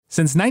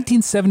Since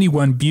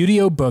 1971,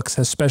 Buteo Books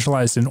has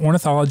specialized in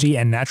ornithology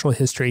and natural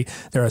history.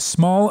 They're a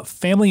small,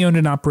 family-owned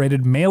and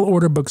operated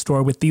mail-order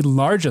bookstore with the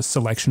largest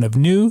selection of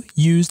new,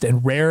 used,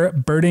 and rare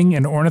birding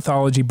and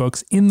ornithology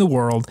books in the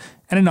world,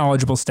 and a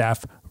knowledgeable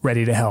staff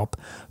ready to help.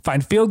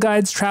 Find field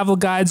guides, travel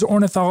guides,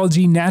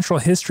 ornithology, natural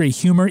history,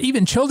 humor,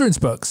 even children's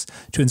books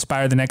to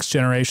inspire the next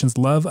generation's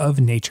love of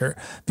nature.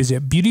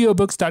 Visit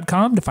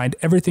buteobooks.com to find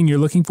everything you're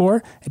looking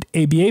for, and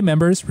ABA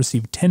members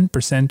receive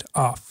 10%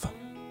 off.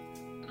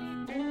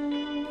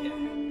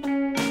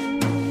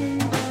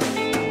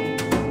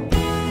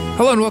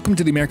 Hello and welcome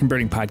to the American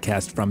Birding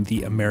Podcast from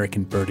the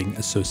American Birding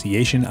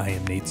Association. I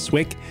am Nate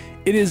Swick.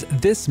 It is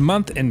This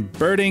Month in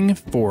Birding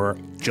for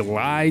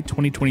July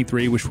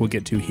 2023, which we'll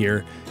get to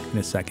here in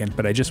a second.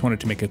 But I just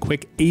wanted to make a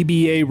quick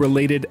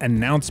ABA-related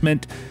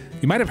announcement.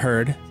 You might have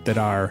heard that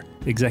our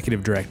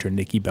executive director,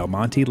 Nikki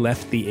Belmonte,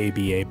 left the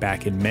ABA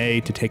back in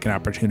May to take an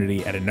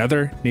opportunity at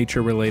another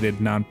nature-related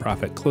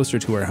nonprofit closer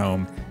to her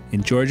home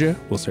in Georgia.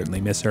 We'll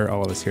certainly miss her.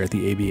 All of us here at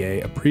the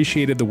ABA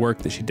appreciated the work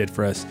that she did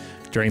for us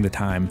during the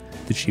time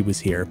that she was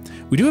here.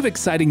 We do have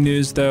exciting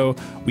news, though.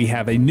 We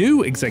have a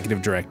new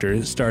executive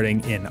director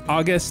starting in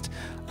August,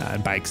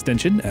 and by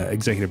extension,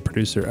 executive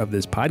producer of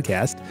this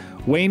podcast.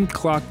 Wayne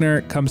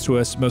Klockner comes to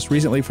us most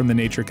recently from the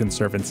Nature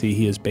Conservancy.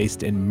 He is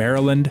based in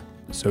Maryland,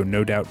 so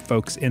no doubt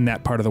folks in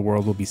that part of the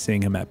world will be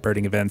seeing him at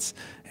birding events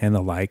and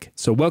the like.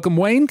 So welcome,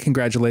 Wayne.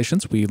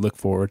 Congratulations. We look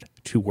forward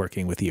to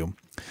working with you.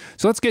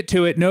 So let's get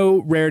to it. No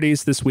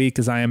rarities this week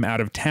as I am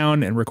out of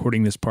town and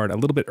recording this part a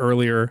little bit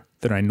earlier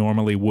than I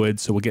normally would.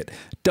 So we'll get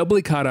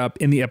doubly caught up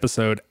in the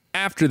episode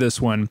after this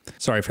one.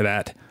 Sorry for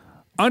that.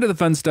 On to the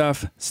fun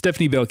stuff.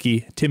 Stephanie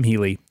Bilke, Tim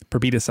Healy,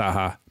 Purbita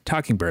Saha,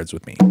 talking birds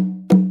with me.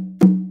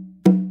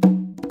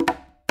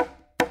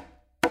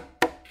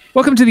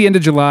 Welcome to the end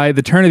of July,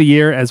 the turn of the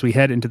year as we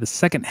head into the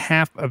second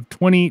half of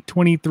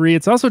 2023.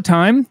 It's also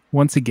time,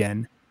 once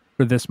again,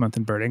 for This Month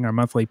in Birding, our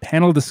monthly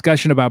panel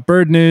discussion about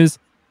bird news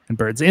and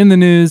birds in the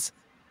news.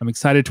 I'm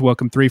excited to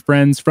welcome three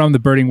friends from the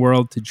birding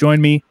world to join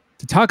me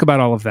to talk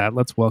about all of that.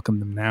 Let's welcome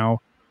them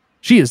now.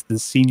 She is the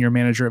Senior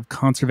Manager of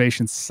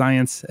Conservation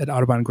Science at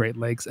Audubon Great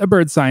Lakes, a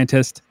bird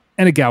scientist,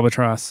 and a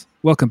Galbatross.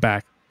 Welcome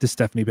back to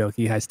Stephanie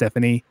Bilke. Hi,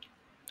 Stephanie.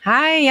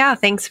 Hi, yeah,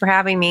 thanks for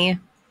having me.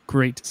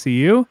 Great to see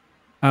you.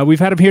 We've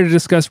had him here to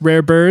discuss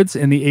rare birds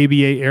in the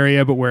ABA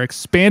area, but we're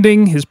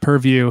expanding his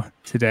purview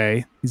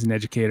today. He's an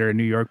educator, a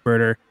New York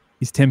birder.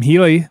 He's Tim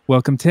Healy.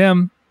 Welcome,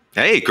 Tim.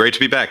 Hey, great to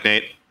be back,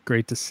 Nate.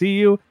 Great to see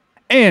you.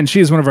 And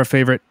she is one of our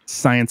favorite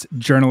science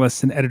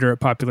journalists and editor at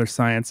Popular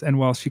Science. And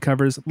while she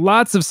covers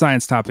lots of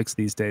science topics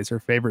these days, her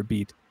favorite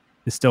beat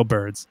is still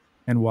birds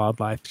and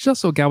wildlife. She's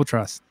also a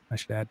Galbatross, I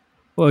should add.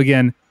 Hello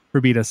again,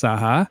 Purbita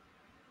Saha.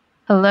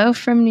 Hello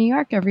from New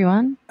York,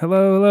 everyone.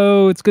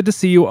 Hello. It's good to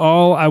see you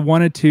all. I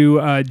wanted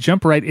to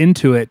jump right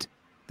into it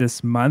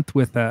this month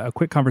with a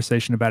quick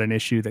conversation about an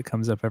issue that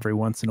comes up every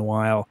once in a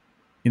while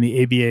in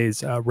the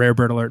ABA's Rare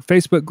Bird Alert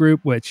Facebook group,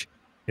 which,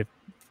 if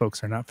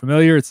folks are not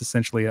familiar, it's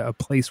essentially a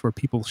place where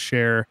people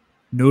share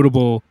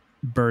notable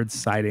bird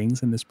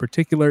sightings. And this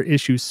particular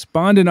issue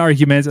spawned an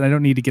argument, and I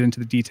don't need to get into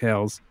the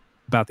details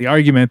about the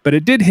argument, but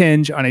it did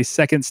hinge on a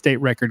second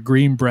state record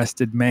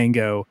green-breasted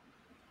mango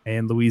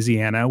in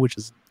Louisiana, which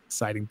is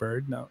sighting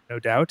bird, no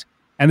doubt,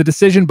 and the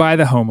decision by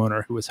the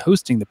homeowner who was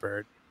hosting the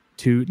bird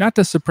to not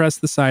to suppress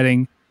the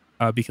sighting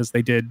because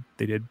they did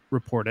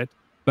report it,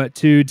 but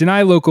to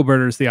deny local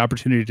birders the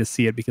opportunity to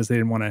see it because they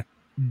didn't want to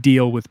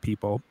deal with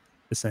people,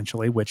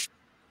 essentially, which,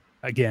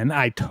 again,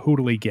 I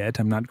totally get.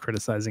 I'm not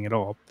criticizing at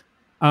all.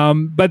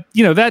 But,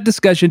 that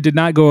discussion did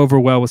not go over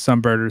well with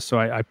some birders, so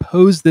I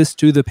posed this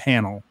to the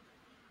panel.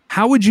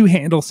 How would you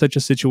handle such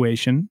a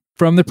situation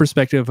from the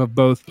perspective of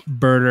both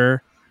birder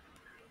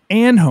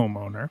and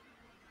homeowner?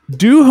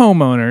 Do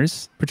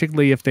homeowners,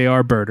 particularly if they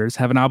are birders,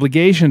 have an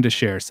obligation to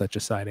share such a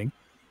sighting?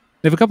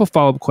 I have a couple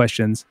follow-up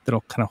questions that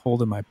I'll kind of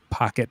hold in my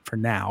pocket for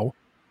now.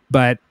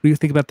 But what do you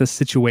think about this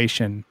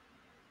situation?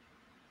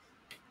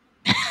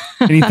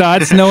 Any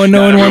thoughts? No one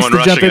wants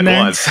to jump in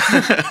there.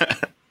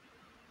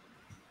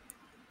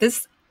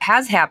 This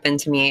has happened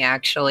to me,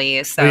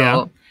 actually.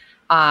 So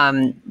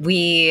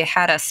we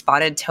had a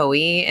spotted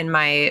towhee in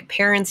my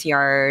parents'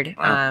 yard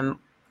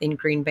in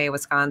Green Bay,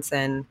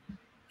 Wisconsin.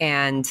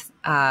 And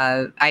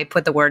I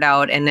put the word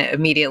out, and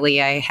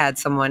immediately I had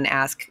someone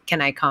ask,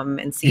 can I come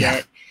and see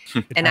it?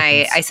 And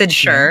I said,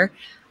 sure.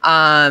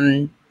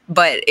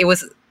 But it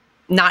was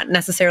not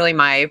necessarily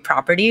my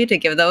property to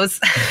give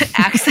those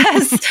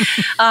access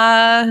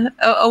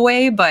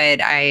away. But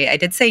I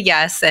did say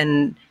yes,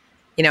 and,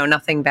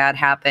 nothing bad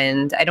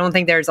happened. I don't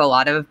think there's a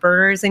lot of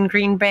birders in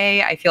Green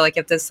Bay. I feel like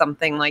if there's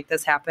something like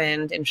this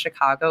happened in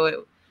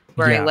Chicago,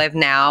 where I live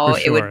now,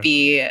 it would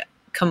be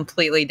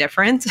completely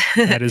different.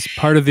 That is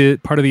part of the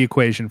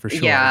equation for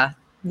sure.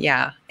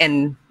 Yeah.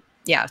 And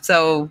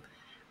so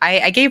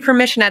I gave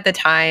permission at the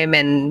time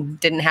and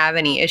didn't have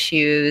any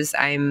issues.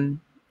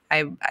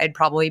 I'd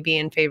probably be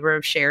in favor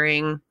of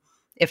sharing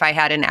if I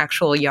had an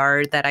actual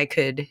yard that I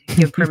could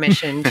give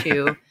permission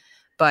to.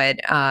 But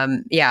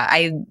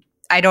I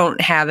I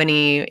don't have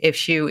any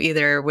issue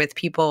either with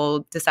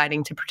people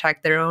deciding to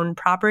protect their own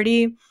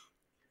property,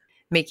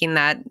 making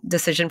that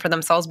decision for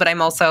themselves. But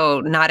I'm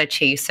also not a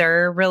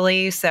chaser,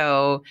 really.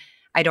 So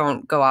I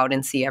don't go out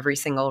and see every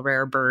single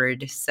rare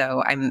bird.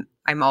 So I'm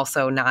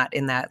also not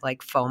in that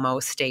like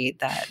FOMO state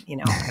that,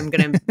 I'm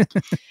going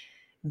to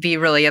be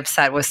really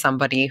upset with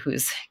somebody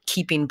who's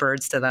keeping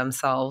birds to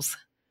themselves.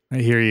 I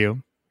hear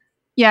you.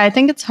 Yeah, I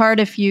think it's hard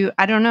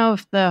I don't know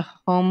if the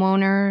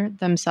homeowner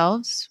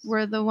themselves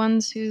were the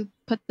ones who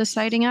put the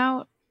sighting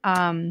out.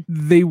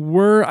 They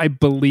were, I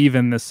believe,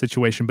 in this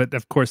situation, but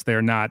of course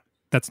they're not.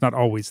 That's not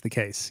always the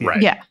case.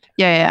 Right.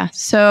 Yeah.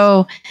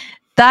 So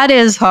that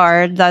is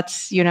hard.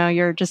 That's,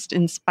 you're just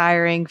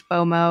inspiring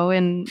FOMO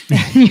in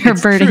your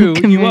birding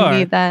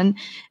community then,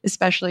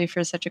 especially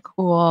for such a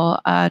cool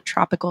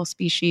tropical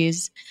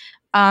species.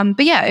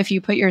 But yeah, if you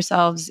put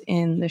yourselves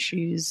in the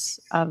shoes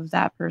of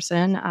that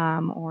person,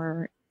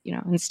 or,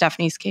 in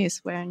Stephanie's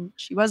case, when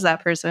she was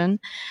that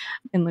person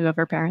in lieu of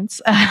her parents,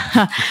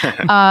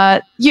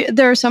 there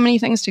are so many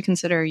things to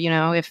consider.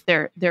 If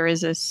there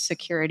is a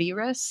security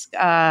risk,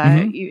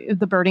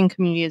 the birding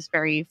community is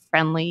very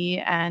friendly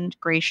and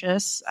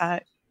gracious.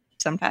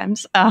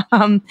 Sometimes, but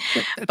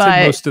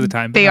most of the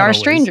time, they are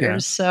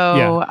strangers.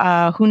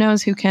 So who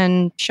knows who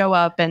can show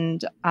up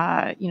and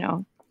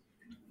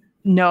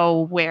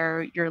know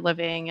where you're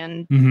living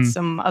and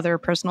some other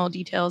personal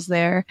details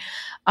there.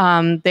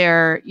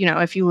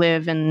 If you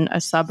live in a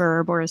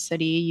suburb or a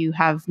city, you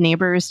have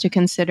neighbors to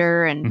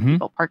consider and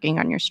people parking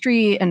on your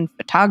street and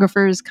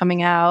photographers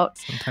coming out.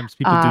 Sometimes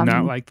people do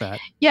not like that.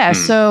 Yeah.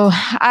 So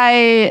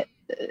I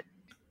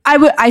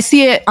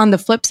see it on the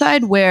flip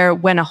side where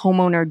when a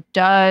homeowner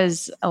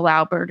does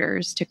allow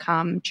birders to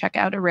come check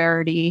out a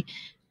rarity,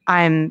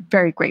 I'm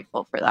very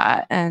grateful for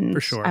that. And for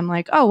sure. I'm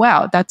like, oh,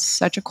 wow, that's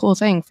such a cool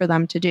thing for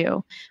them to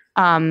do.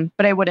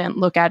 But I wouldn't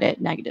look at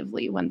it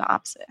negatively when the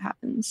opposite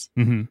happens.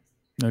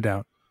 No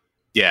doubt.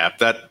 Yeah,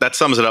 that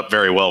sums it up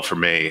very well for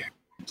me.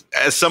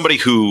 As somebody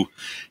who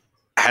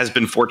has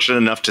been fortunate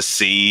enough to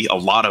see a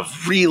lot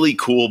of really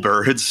cool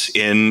birds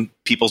in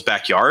people's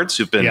backyards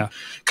who've been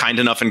kind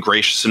enough and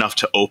gracious enough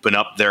to open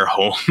up their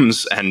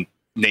homes and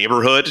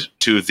neighborhood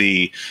to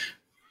the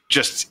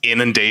just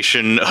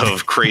inundation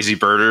of crazy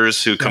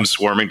birders who come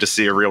swarming to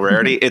see a real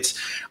rarity.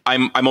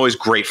 I'm always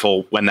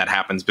grateful when that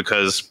happens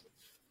because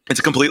it's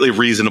a completely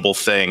reasonable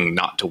thing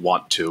not to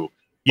want to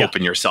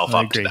open yourself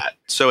up to that.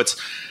 So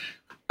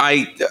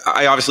I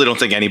obviously don't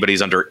think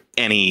anybody's under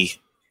any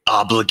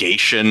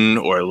obligation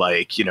or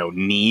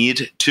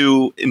need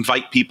to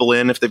invite people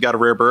in if they've got a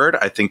rare bird.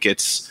 I think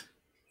it's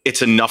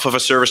enough of a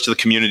service to the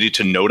community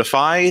to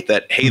notify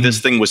that, hey, this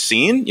thing was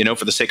seen,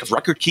 for the sake of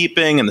record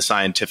keeping and the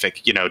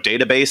scientific,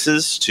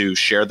 databases to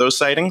share those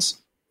sightings.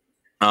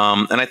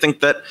 And I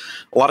think that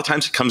a lot of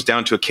times it comes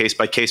down to a case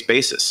by case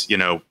basis.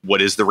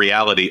 What is the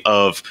reality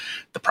of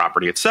the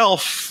property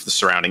itself, the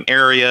surrounding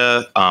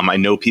area? I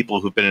know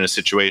people who've been in a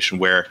situation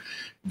where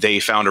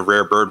they found a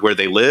rare bird where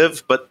they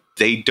live, but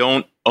they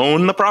don't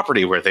own the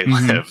property where they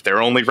live.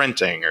 They're only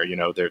renting, or,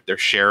 they're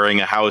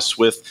sharing a house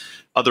with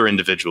other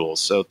individuals.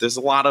 So there's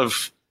a lot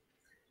of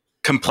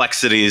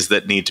complexities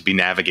that need to be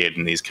navigated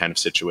in these kind of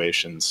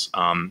situations.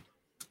 And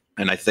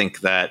I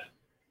think that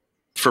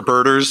for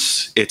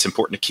birders, it's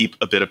important to keep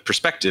a bit of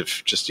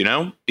perspective. Just,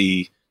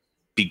 be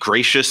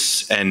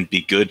gracious and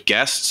be good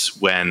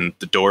guests when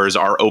the doors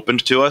are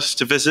opened to us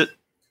to visit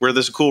where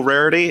there's a cool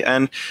rarity,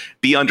 and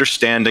be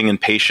understanding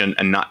and patient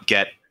and not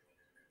get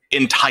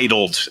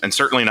entitled and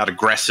certainly not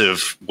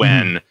aggressive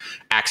when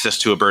access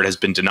to a bird has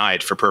been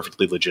denied for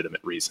perfectly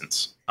legitimate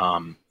reasons.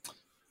 And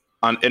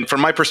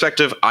from my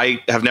perspective,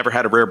 I have never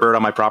had a rare bird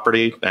on my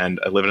property, and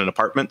I live in an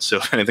apartment. So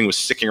if anything was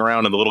sticking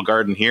around in the little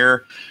garden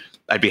here,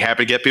 I'd be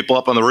happy to get people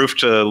up on the roof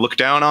to look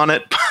down on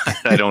it.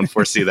 But I don't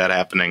foresee that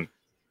happening,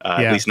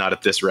 at least not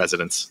at this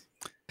residence.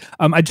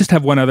 I just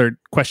have one other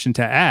question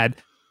to add.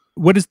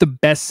 What is the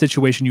best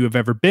situation you have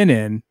ever been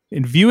in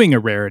viewing a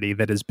rarity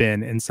that has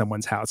been in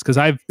someone's house? Because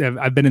I've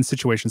been in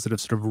situations that have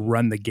sort of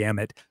run the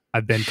gamut.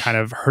 I've been kind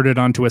of herded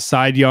onto a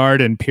side yard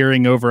and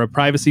peering over a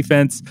privacy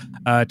fence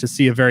to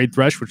see a varied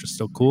thrush, which is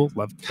still cool.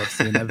 Love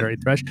seeing that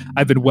varied thrush.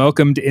 I've been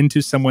welcomed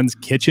into someone's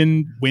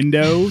kitchen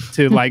window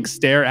to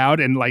stare out,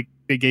 and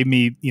they gave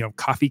me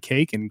coffee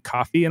cake and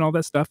coffee and all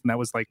that stuff, and that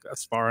was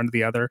as far on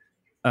the other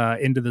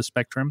end of the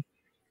spectrum.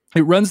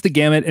 It runs the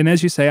gamut, and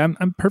as you say,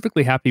 I'm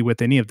perfectly happy with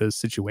any of those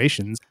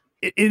situations.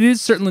 It is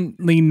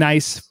certainly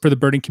nice for the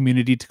birding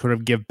community to sort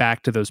of give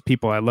back to those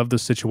people. I love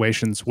those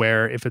situations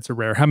where if it's a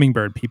rare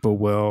hummingbird, people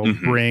will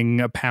bring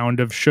a pound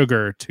of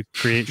sugar to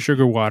create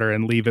sugar water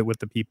and leave it with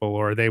the people,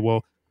 or they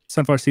will.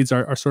 Sunflower seeds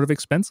are sort of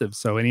expensive,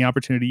 so any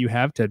opportunity you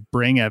have to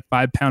bring a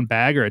 5-pound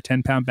bag or a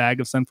 10-pound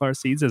bag of sunflower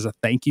seeds as a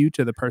thank you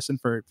to the person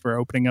for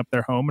opening up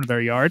their home and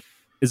their yard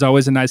is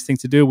always a nice thing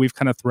to do. We've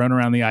kind of thrown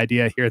around the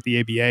idea here at the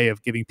ABA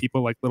of giving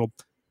people little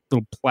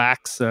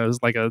plaques as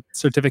a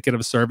certificate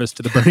of service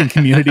to the birding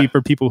community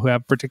for people who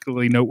have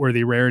particularly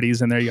noteworthy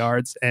rarities in their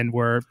yards, and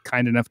we're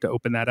kind enough to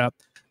open that up.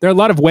 There are a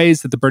lot of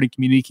ways that the birding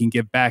community can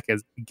give back,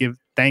 as give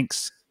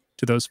thanks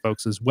to those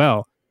folks as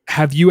well.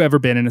 have you ever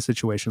been in a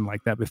situation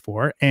like that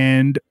before?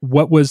 And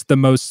what was the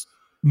most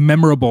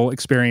memorable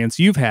experience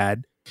you've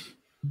had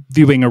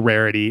viewing a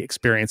rarity,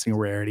 experiencing a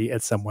rarity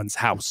at someone's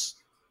house?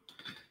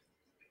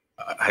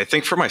 I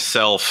think for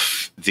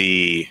myself,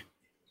 the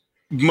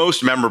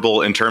most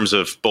memorable in terms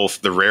of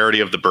both the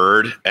rarity of the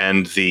bird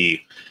and the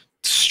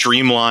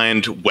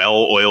streamlined,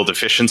 well-oiled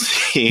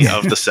efficiency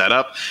of the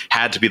setup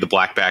had to be the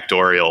black-backed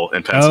oriole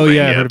in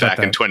Pennsylvania back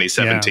in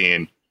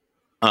 2017.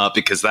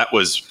 Because that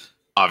was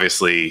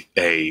obviously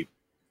a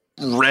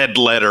red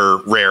letter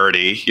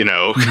rarity,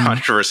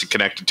 controversy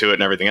connected to it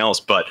and everything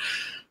else. But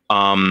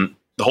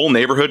the whole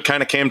neighborhood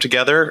kind of came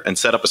together and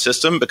set up a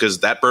system because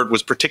that bird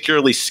was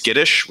particularly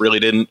skittish, really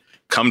didn't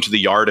come to the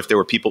yard if there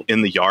were people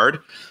in the yard.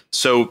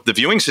 So the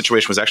viewing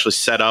situation was actually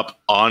set up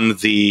on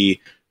the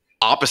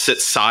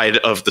opposite side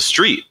of the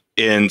street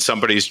in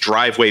somebody's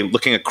driveway,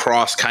 looking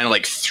across kind of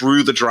like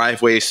through the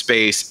driveway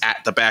space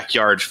at the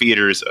backyard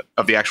feeders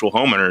of the actual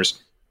homeowners.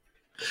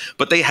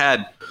 But they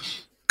had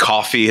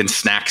coffee and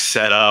snacks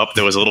set up.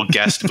 There was a little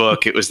guest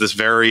book. It was this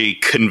very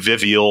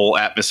convivial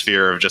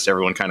atmosphere of just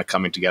everyone kind of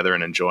coming together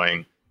and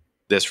enjoying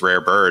this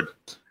rare bird.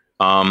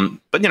 But,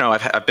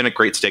 I've been at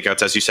great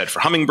stakeouts, as you said, for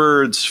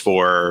hummingbirds,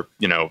 for,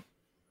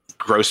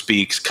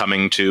 grosbeaks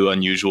coming to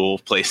unusual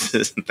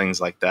places and things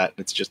like that.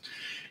 It's just,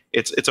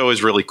 it's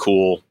always really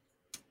cool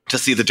to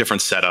see the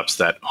different setups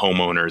that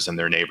homeowners and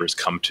their neighbors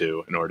come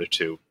to in order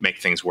to make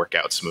things work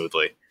out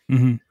smoothly.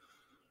 Mm-hmm.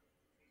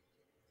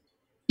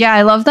 Yeah,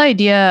 I love the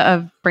idea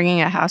of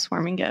bringing a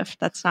housewarming gift.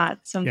 That's not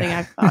something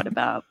I've thought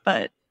about,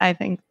 but I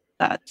think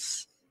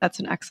that's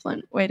an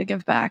excellent way to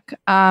give back.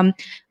 I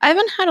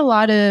haven't had a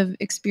lot of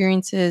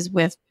experiences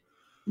with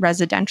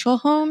residential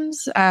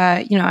homes.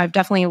 I've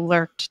definitely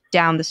lurked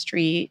down the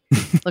street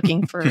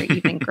looking for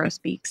evening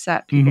grosbeaks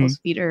at people's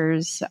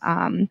feeders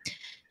and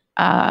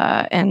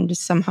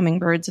some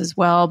hummingbirds as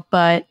well.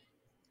 But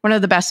one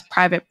of the best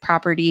private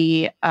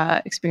property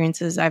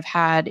experiences I've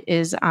had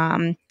is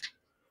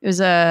it was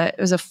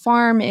a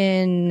farm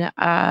in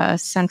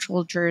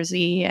central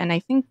Jersey, and I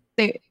think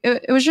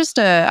it was just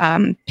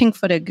a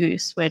pink-footed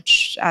goose,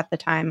 which at the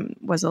time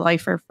was a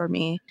lifer for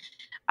me.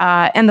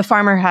 And the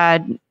farmer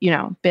had,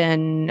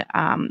 been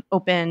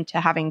open to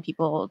having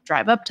people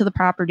drive up to the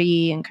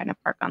property and kind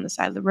of park on the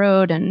side of the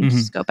road and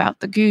scope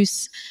out the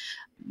goose.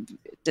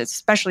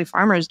 Especially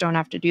farmers don't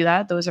have to do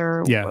that. Those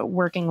are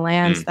working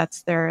lands.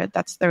 That's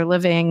their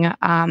living.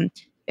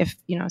 If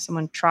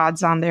someone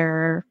trods on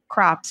their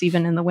crops,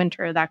 even in the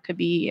winter, that could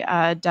be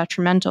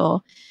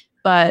detrimental.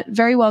 But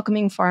very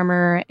welcoming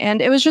farmer,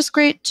 and it was just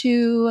great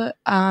to,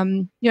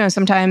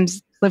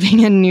 sometimes living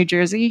in New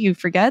Jersey, you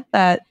forget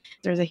that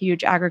there's a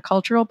huge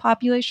agricultural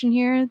population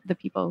here. The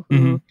people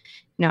who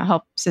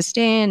help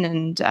sustain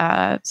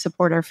and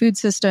support our food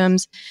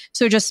systems.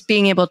 So just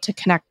being able to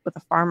connect with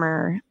a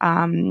farmer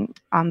on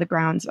the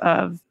grounds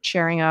of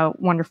sharing a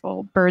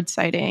wonderful bird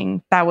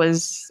sighting, that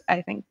was,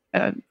 I think,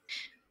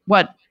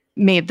 what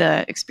made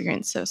the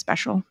experience so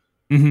special.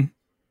 Mm-hmm.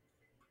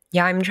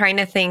 Yeah, I'm trying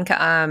to think.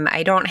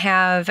 I don't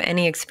have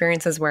any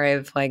experiences where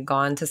I've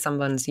gone to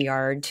someone's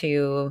yard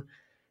to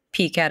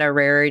peek at a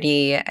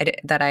rarity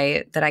that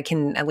I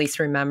can at least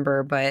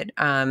remember. But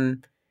I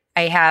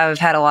have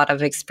had a lot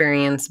of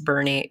experience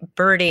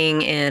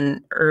birding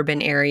in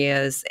urban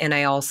areas, and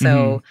I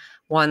also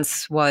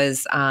once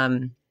was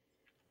on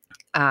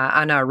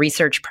a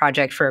research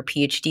project for a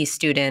PhD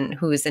student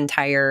whose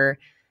entire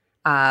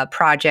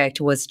project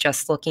was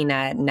just looking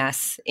at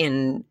nests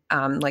in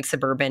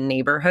suburban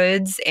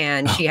neighborhoods,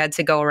 and she had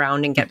to go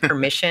around and get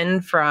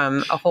permission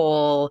from a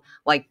whole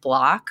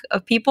block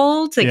of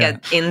people to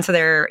get in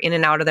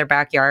and out of their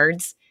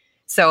backyards.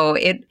 So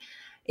it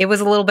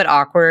was a little bit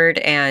awkward,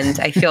 and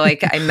I feel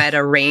like I met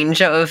a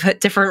range of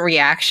different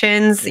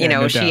reactions.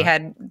 No she doubt.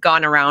 Had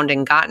gone around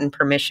and gotten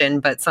permission,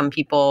 but some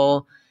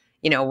people,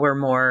 were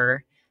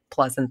more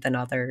pleasant than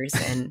others.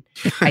 And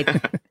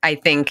I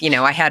think,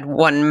 I had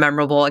one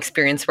memorable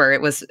experience where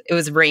it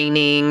was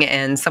raining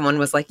and someone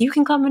was like, "You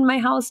can come in my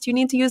house. Do you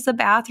need to use the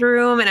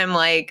bathroom?" And I'm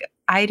like,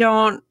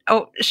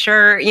 "Oh,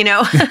 sure."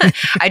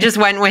 I just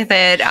went with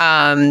it.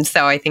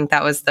 So I think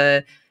that was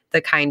the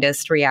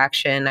kindest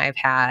reaction I've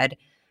had.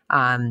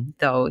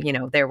 Though,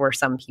 there were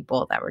some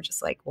people that were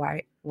just like,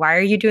 why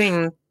are you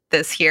doing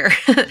this here?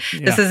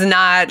 This is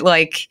not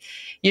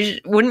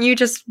wouldn't you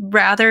just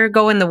rather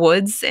go in the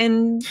woods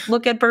and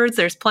look at birds?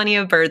 There's plenty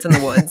of birds in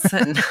the woods.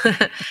 And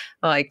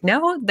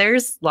no,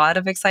 there's a lot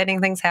of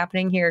exciting things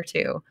happening here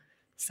too.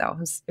 So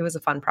it was a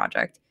fun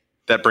project.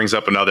 That brings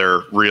up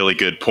another really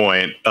good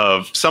point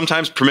of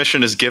sometimes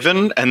permission is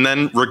given and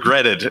then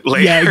regretted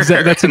later. Yeah,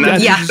 exactly.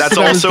 That's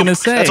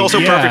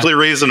also perfectly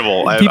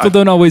reasonable. People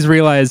don't always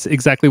realize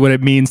exactly what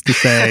it means to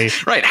say.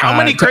 Right. How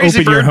many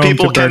crazy bird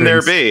people can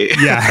there be?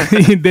 Yeah.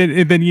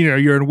 then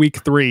you're in week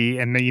 3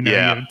 and you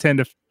have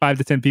 5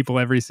 to 10 people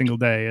every single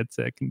day.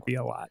 It can be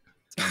a lot.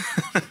 So,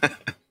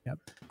 yep.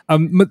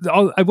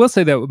 I will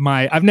say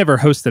that I've never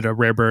hosted a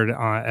rare bird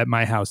at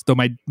my house, though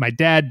my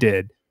dad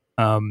did.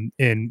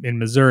 In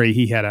Missouri,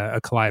 he had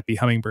a calliope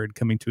hummingbird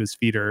coming to his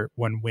feeder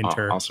one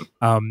winter. Oh, awesome.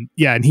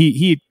 And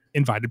he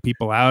invited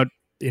people out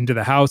into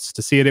the house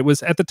to see it. It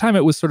was, at the time,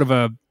 it was sort of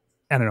a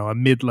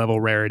mid-level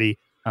rarity.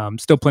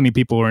 Still plenty of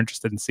people were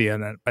interested in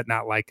seeing it, but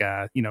not like,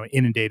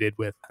 inundated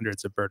with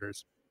hundreds of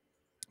birders.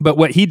 But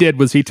what he did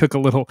was he took a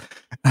little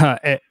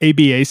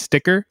ABA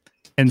sticker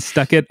and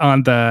stuck it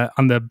on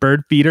the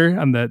bird feeder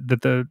that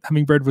the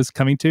hummingbird was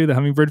coming to, the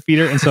hummingbird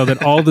feeder, and so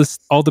that all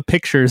the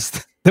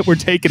pictures that were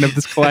taken of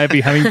this Calliope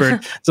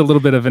hummingbird, it's a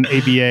little bit of an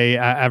ABA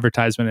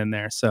advertisement in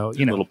there. So a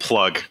little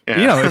plug.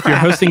 Yeah. If you're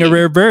hosting a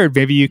rare bird,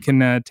 maybe you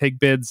can take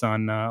bids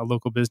on a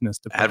local business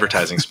to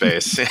advertising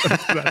space.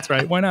 That's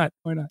right. Why not?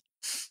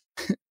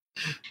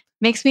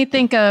 Makes me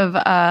think of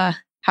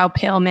how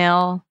pale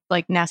mail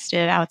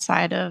nested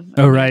outside of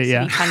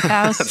city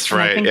penthouse. That's and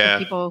right. I think the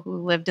people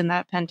who lived in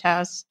that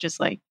penthouse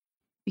just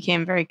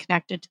became very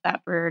connected to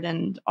that bird,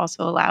 and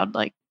also allowed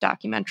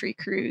documentary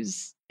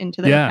crews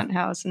into their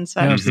penthouse and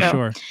such. Yeah, for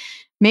sure.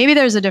 Maybe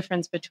there's a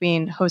difference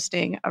between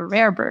hosting a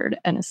rare bird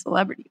and a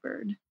celebrity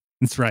bird.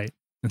 That's right.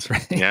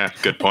 Yeah,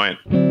 good point.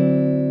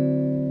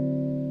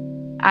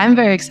 I'm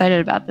very excited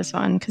about this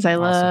one because I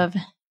love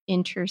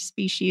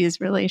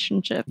interspecies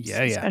relationships,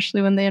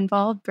 especially when they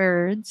involve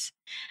birds.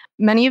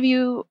 Many of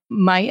you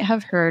might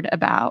have heard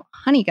about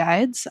honey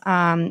guides,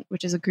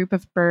 which is a group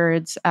of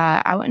birds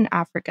out in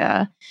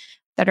Africa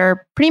that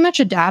are pretty much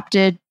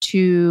adapted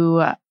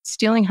to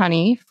stealing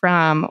honey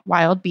from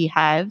wild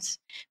beehives,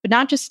 but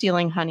not just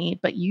stealing honey,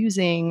 but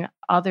using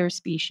other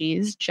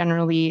species,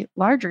 generally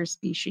larger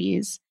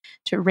species,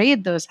 to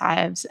raid those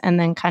hives and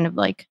then kind of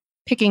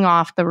picking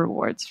off the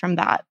rewards from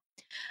that.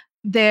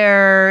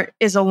 There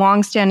is a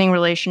long-standing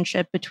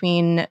relationship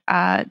between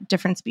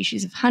different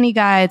species of honey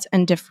guides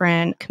and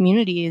different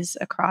communities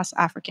across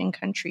African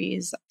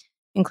countries,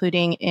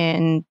 including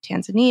in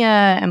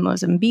Tanzania and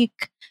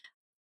Mozambique.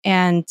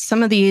 And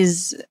some of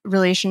these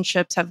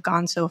relationships have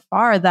gone so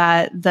far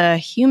that the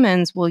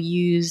humans will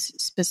use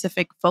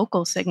specific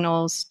vocal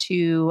signals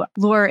to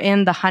lure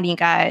in the honey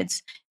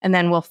guides, and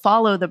then will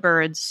follow the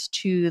birds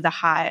to the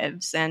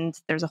hives. And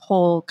there's a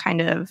whole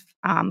kind of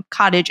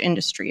cottage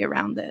industry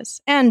around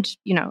this. And,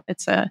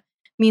 it's a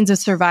means of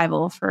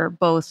survival for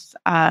both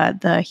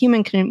the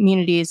human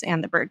communities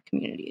and the bird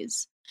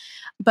communities.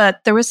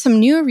 But there was some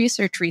new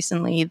research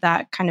recently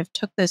that kind of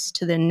took this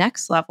to the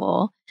next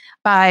level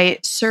by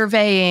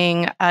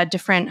surveying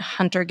different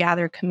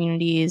hunter-gatherer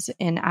communities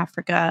in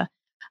Africa.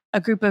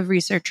 A group of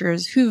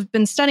researchers who've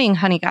been studying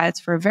honey guides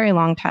for a very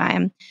long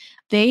time,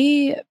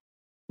 they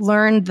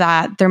learned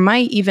that there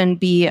might even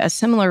be a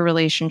similar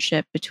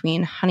relationship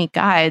between honey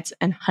guides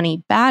and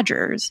honey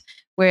badgers,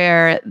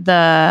 where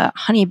the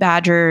honey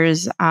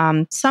badgers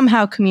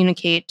somehow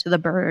communicate to the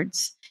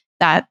birds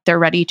that they're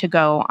ready to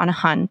go on a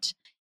hunt.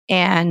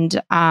 And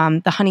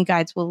the honey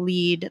guides will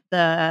lead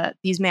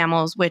these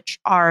mammals, which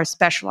are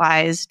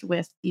specialized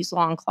with these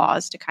long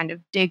claws, to kind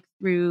of dig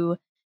through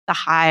the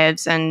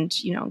hives and,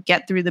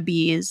 get through the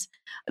bees.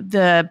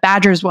 The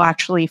badgers will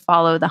actually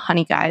follow the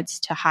honey guides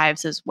to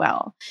hives as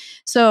well.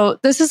 So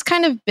this has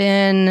kind of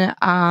been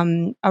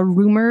a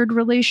rumored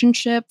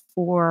relationship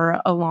for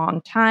a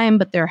long time,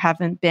 but there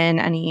haven't been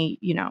any,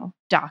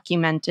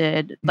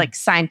 documented,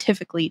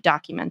 scientifically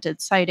documented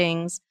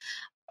sightings.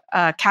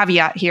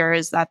 Caveat here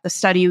is that the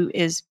study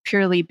is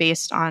purely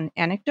based on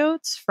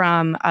anecdotes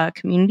from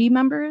community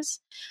members,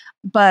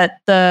 but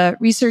the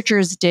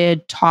researchers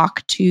did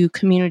talk to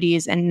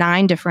communities in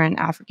 9 different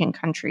African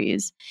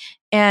countries.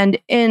 And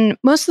in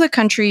most of the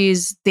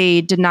countries,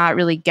 they did not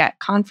really get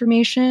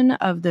confirmation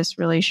of this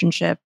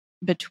relationship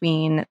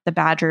between the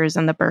badgers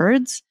and the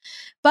birds.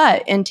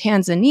 But in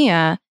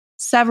Tanzania,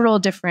 several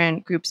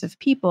different groups of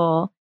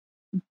people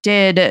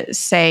did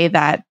say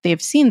that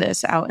they've seen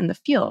this out in the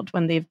field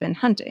when they've been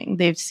hunting.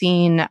 They've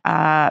seen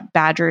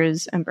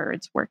badgers and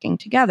birds working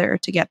together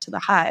to get to the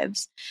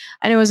hives.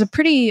 And it was a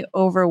pretty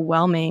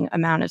overwhelming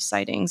amount of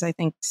sightings. I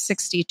think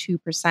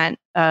 62%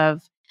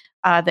 of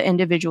the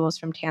individuals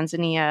from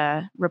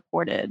Tanzania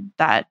reported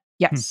that,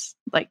 yes,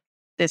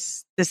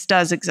 this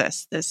does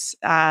exist, this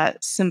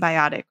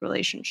symbiotic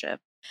relationship.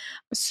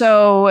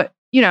 So,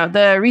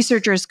 the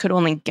researchers could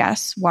only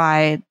guess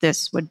why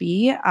this would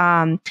be.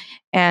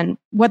 And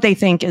what they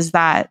think is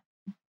that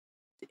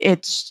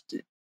it's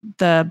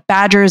the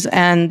badgers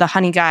and the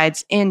honey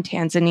guides in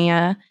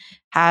Tanzania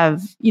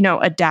have,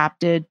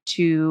 adapted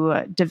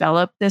to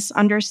develop this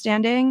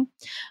understanding.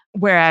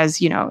 Whereas,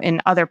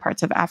 in other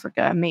parts of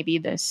Africa, maybe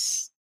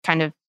this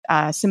kind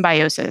of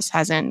symbiosis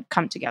hasn't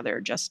come together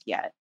just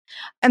yet.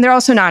 And they're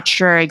also not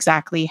sure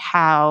exactly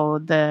how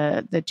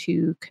the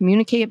two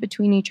communicate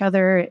between each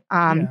other.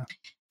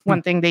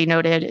 One thing they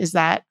noted is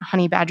that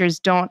honey badgers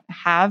don't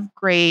have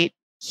great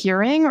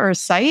hearing or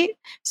sight.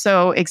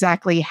 So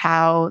exactly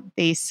how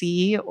they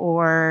see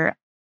or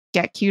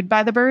get cued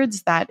by the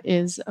birds, that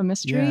is a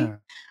mystery. Yeah.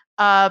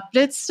 But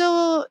it's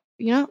still,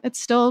 it's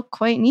still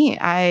quite neat.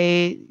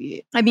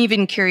 I'm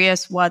even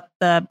curious what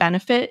the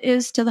benefit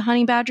is to the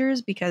honey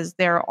badgers, because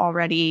they're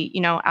already,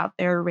 out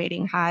there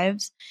raiding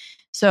hives.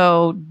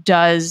 So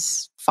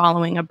does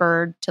following a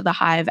bird to the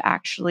hive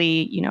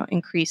actually,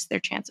 increase their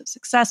chance of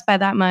success by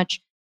that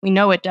much? we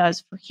know it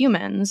does for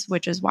humans,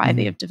 which is why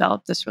they have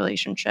developed this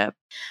relationship.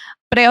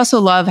 But I also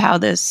love how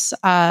this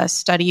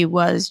study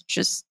was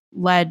just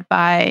led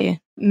by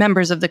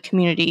members of the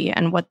community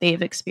and what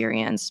they've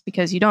experienced,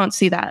 because you don't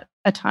see that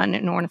a ton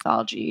in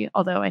ornithology,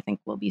 although I think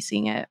we'll be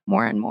seeing it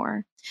more and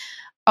more.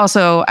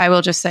 Also, I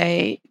will just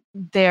say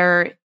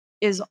there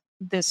is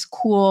this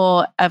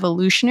cool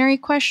evolutionary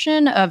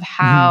question of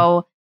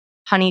how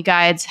honey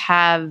guides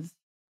have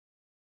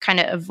kind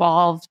of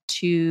evolved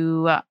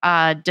to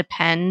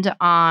depend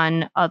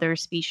on other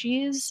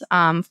species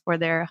for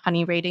their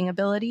honey raiding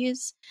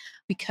abilities,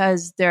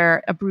 because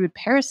they're a brood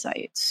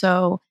parasite.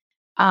 So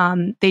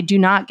they do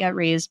not get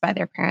raised by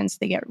their parents.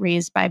 They get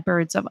raised by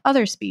birds of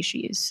other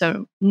species,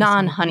 so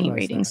non-honey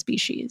raiding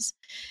species.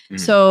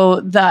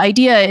 So the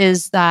idea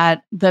is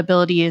that the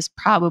ability is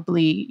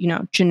probably,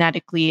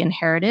 genetically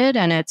inherited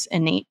and it's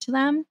innate to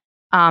them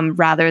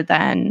rather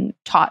than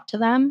taught to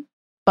them.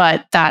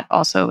 But that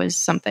also is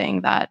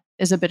something that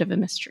is a bit of a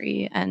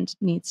mystery and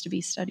needs to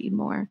be studied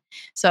more.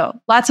 So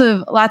lots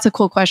of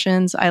cool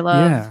questions. I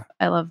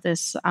love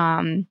this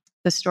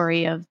the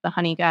story of the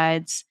honey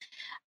guides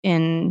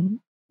in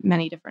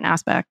many different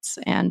aspects.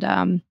 And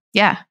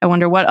I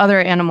wonder what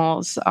other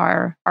animals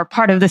are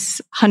part of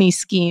this honey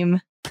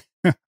scheme.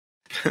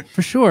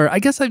 For sure. I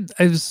guess I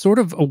was sort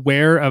of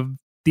aware of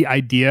the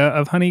idea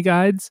of honey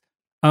guides.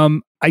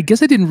 I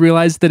guess I didn't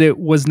realize that it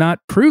was not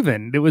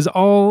proven. It was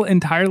all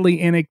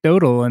entirely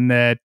anecdotal, and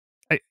that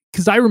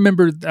because I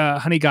remember the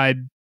honey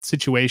guide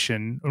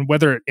situation, and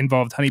whether it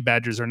involved honey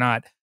badgers or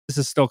not, this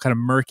is still kind of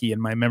murky in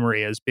my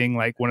memory as being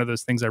like one of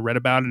those things I read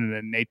about in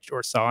a nature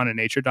or saw in a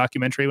nature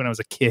documentary when I was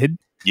a kid.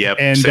 Yep,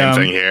 and same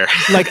thing here.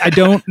 I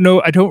don't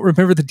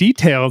remember the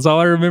details. All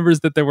I remember is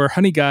that there were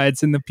honey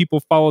guides and the people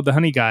followed the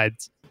honey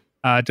guides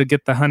to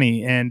get the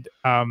honey. And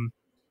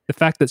the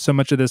fact that so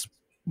much of this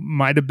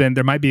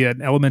there might be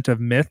an element of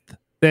myth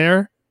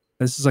there.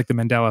 This is like the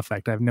Mandela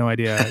effect. I have no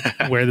idea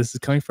where this is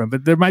coming from,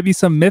 but there might be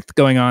some myth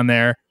going on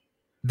there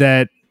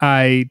that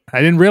I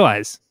didn't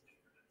realize.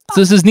 So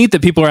this is neat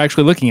that people are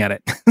actually looking at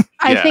it.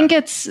 I think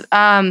it's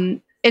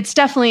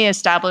definitely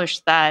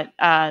established that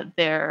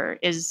there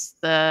is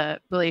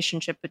the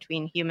relationship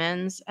between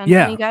humans and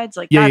honey guides.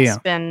 That's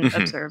been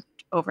observed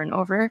over and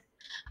over.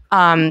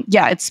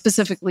 It's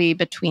specifically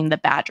between the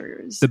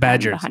badgers. And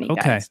the honey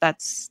guides.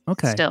 That's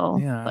still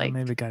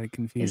maybe got it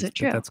confused. Is it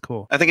true? That's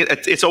cool. I think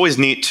it's always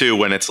neat too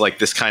when it's like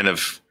this kind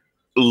of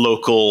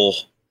local,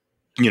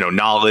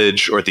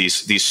 knowledge, or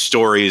these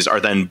stories are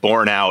then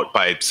borne out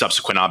by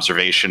subsequent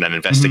observation and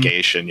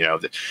investigation. I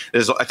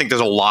think there's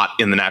a lot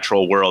in the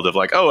natural world of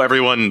like, oh,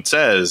 everyone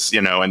says,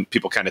 and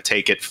people kind of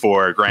take it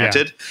for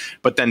granted,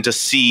 but then to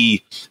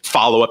see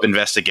follow-up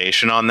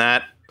investigation on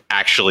that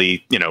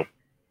actually,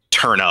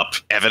 turn up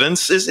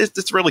evidence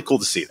it's really cool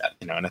to see that,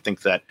 and I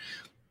think that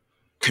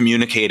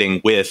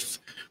communicating with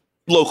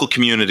local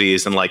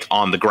communities and like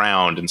on the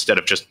ground instead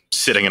of just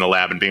sitting in a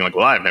lab and being like,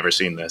 well, I've never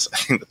seen this. I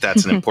think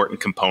that's an important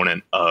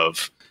component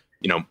of,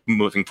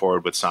 moving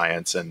forward with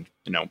science and,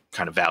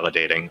 kind of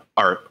validating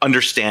our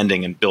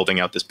understanding and building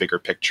out this bigger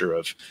picture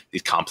of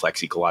these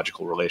complex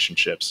ecological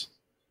relationships.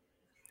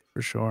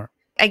 For sure.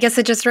 I guess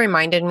it just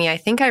reminded me, I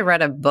think I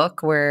read a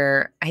book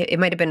where it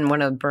might have been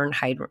one of Bernd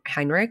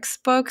Heinrich's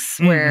books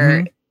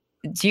where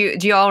do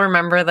you all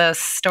remember the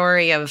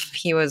story of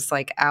he was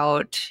like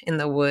out in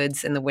the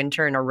woods in the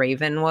winter and a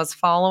raven was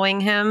following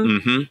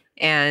him?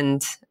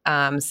 And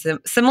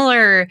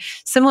similar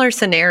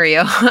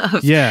scenario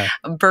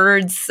of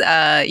birds,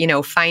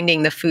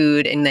 finding the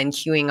food and then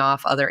cueing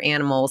off other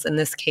animals. In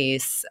this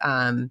case,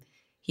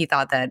 he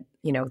thought that,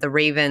 the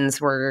ravens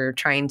were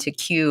trying to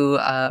cue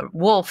a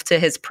wolf to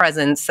his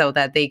presence so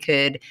that they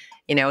could,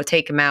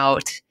 take him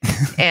out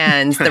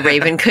and the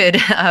raven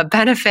could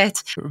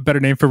benefit. A better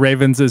name for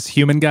ravens is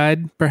human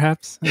guide,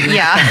 perhaps?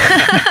 Yeah.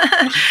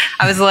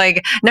 I was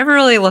like, never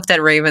really looked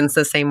at ravens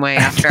the same way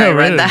after I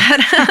read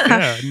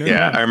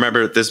that. I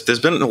remember there's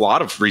been a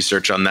lot of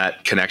research on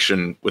that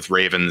connection with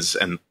ravens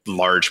and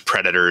large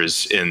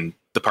predators in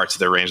the parts of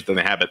their range that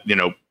they have.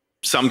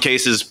 Some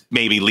cases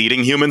maybe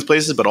leading humans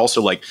places, but also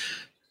like,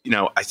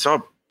 I saw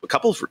a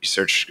couple of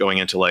research going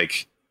into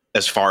like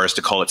as far as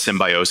to call it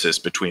symbiosis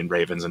between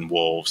ravens and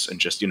wolves, and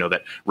just,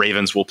 that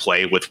ravens will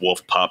play with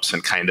wolf pups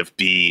and kind of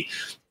be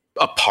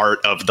a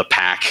part of the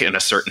pack in a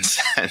certain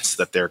sense,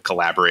 that they're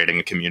collaborating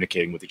and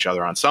communicating with each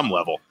other on some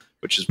level,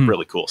 which is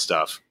really cool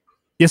stuff.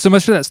 Yeah, so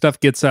much of that stuff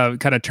gets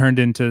kind of turned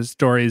into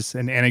stories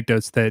and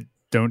anecdotes that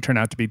don't turn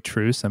out to be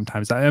true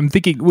sometimes. I'm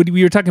thinking, when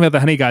we were talking about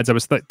the honey guides, I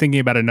was thinking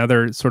about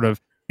another sort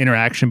of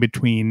interaction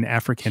between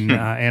African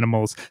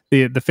animals.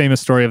 The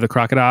famous story of the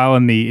crocodile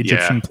and the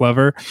Egyptian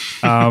plover,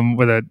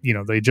 where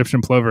the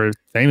Egyptian plover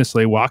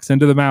famously walks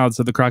into the mouths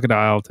of the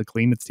crocodile to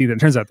clean its teeth.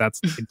 And it turns out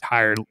that's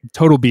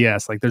total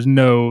BS. Like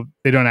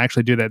they don't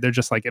actually do that. They're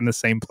just like in the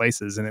same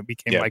places, and it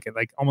became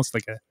like almost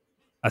like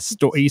a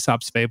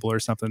Aesop's fable or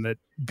something that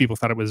people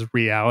thought it was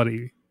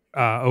reality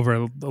over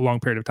a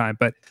long period of time.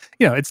 But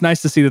it's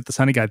nice to see that this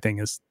honey guide thing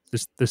is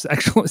there's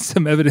actually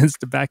some evidence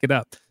to back it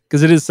up,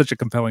 because it is such a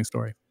compelling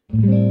story.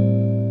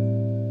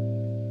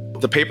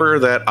 the paper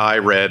that I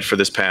read for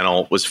this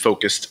panel was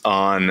focused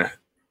on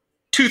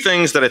two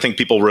things that I think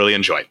people really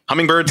enjoy: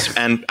 hummingbirds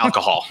and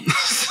alcohol.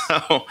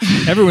 So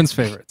everyone's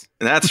favorites.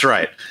 That's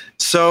right.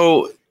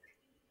 So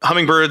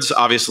hummingbirds,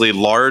 obviously,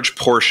 large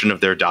portion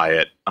of their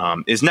diet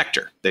is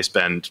nectar. They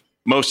spend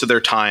most of their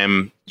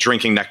time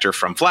drinking nectar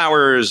from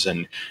flowers,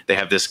 and they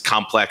have this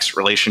complex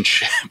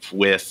relationship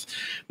with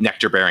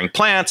nectar-bearing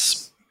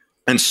plants.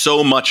 And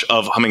so much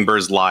of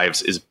hummingbirds'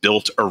 lives is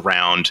built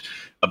around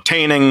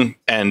obtaining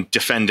and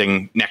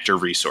defending nectar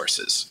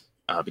resources,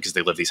 because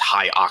they live these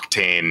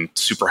high-octane,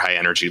 super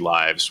high-energy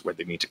lives where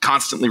they need to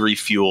constantly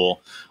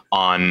refuel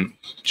on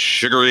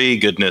sugary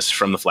goodness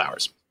from the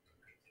flowers.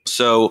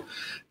 So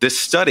this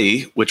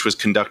study, which was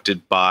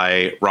conducted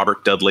by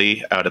Robert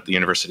Dudley out at the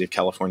University of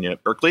California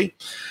at Berkeley,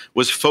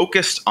 was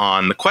focused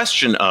on the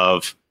question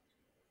of,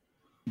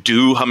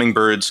 do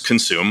hummingbirds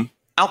consume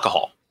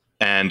alcohol?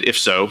 And if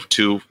so,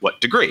 to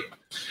what degree?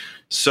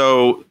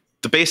 So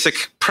the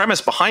basic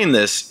premise behind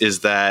this is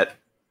that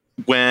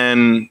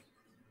when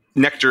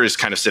nectar is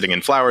kind of sitting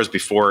in flowers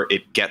before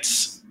it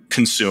gets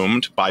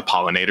consumed by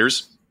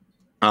pollinators,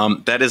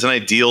 that is an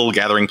ideal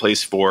gathering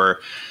place for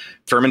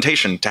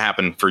fermentation to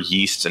happen, for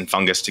yeast and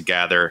fungus to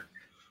gather,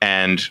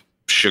 and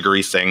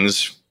sugary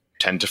things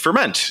tend to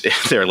ferment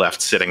if they're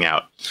left sitting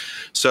out.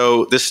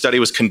 So this study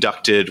was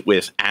conducted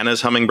with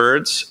Anna's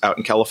hummingbirds out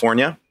in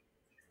California.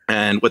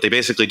 And what they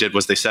basically did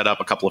was they set up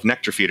a couple of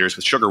nectar feeders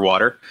with sugar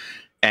water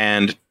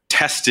and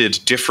tested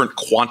different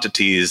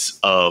quantities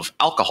of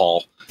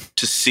alcohol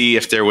to see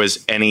if there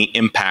was any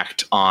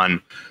impact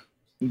on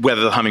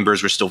whether the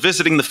hummingbirds were still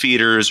visiting the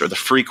feeders or the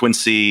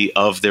frequency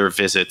of their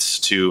visits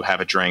to have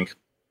a drink.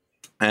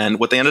 And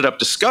what they ended up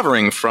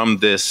discovering from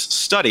this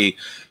study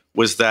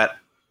was that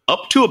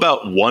up to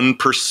about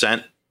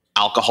 1%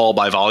 alcohol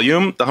by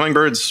volume, the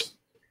hummingbirds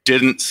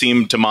didn't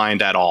seem to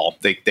mind at all.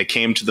 They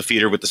came to the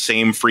feeder with the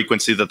same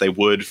frequency that they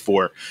would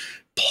for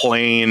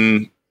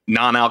plain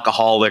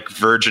non-alcoholic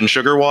virgin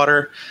sugar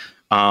water.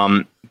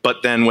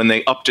 But then when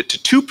they upped it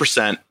to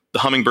 2%, the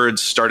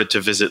hummingbirds started to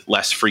visit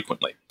less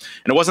frequently.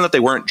 And it wasn't that they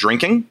weren't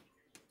drinking,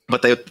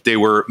 but they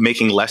were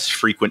making less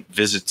frequent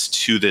visits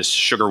to this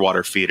sugar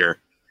water feeder.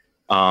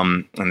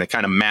 And they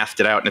kind of mathed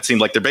it out, and it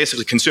seemed like they're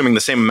basically consuming the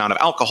same amount of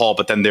alcohol,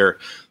 but then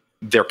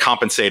they're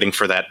compensating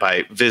for that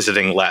by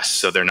visiting less,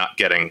 so they're not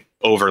getting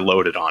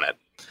overloaded on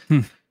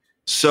it.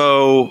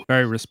 So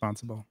very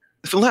responsible.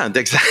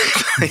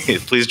 Exactly.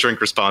 Please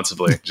drink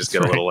responsibly. Just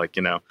get a little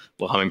little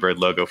hummingbird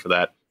logo for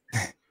that.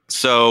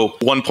 So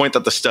one point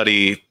that the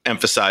study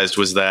emphasized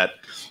was that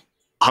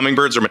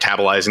hummingbirds are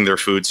metabolizing their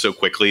food so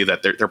quickly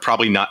that they're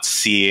probably not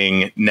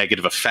seeing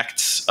negative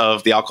effects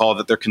of the alcohol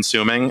that they're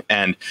consuming.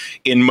 And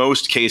in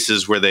most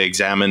cases where they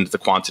examined the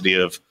quantity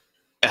of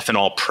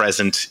ethanol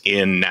present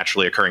in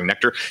naturally occurring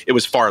nectar, it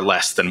was far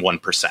less than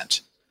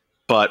 1%.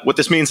 But what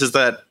this means is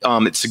that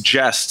it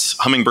suggests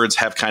hummingbirds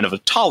have kind of a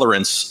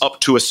tolerance up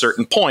to a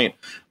certain point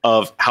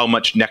of how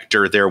much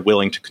nectar they're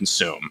willing to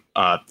consume.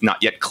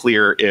 Not yet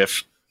clear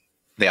if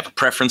they have a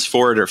preference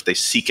for it or if they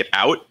seek it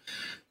out.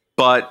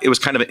 But it was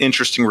kind of an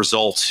interesting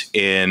result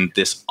in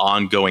this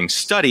ongoing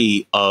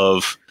study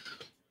of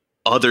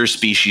other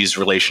species'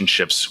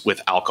 relationships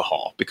with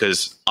alcohol,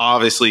 because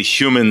obviously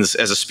humans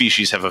as a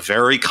species have a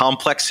very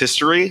complex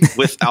history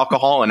with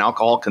alcohol and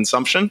alcohol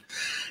consumption.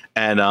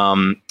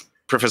 And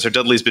Professor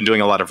Dudley's been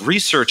doing a lot of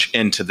research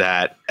into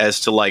that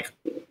as to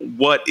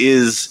what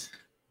is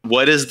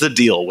the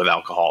deal with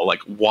alcohol? Like,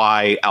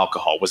 why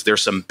alcohol? Was there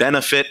some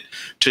benefit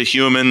to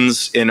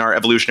humans in our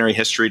evolutionary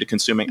history to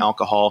consuming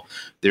alcohol?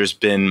 There's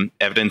been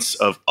evidence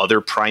of other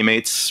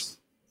primates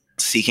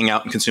seeking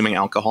out and consuming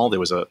alcohol. There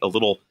was a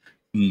little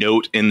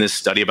note in this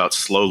study about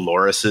slow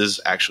lorises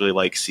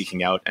actually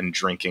seeking out and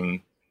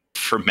drinking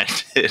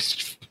fermented,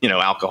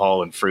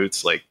 alcohol and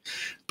fruits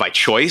by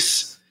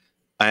choice.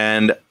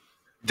 And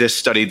this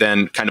study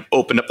then kind of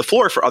opened up the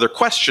floor for other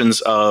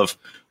questions of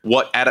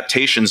what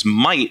adaptations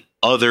might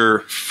other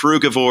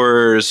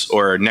frugivores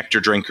or nectar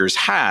drinkers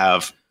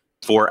have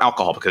for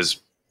alcohol, because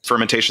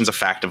fermentation is a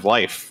fact of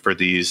life for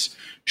these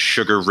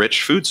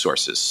sugar-rich food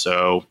sources.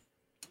 So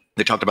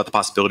they talked about the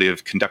possibility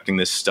of conducting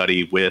this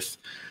study with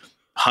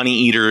honey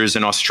eaters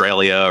in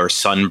Australia or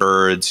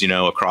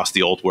sunbirds, across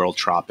the old world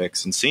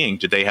tropics, and seeing,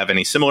 do they have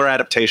any similar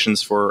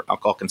adaptations for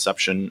alcohol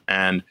consumption,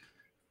 and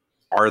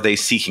are they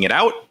seeking it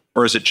out,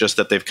 or is it just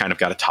that they've kind of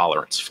got a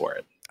tolerance for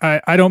it?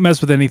 I don't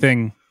mess with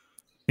anything,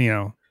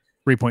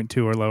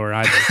 3.2 or lower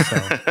either. So,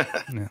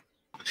 yeah.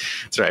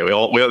 That's right.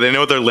 They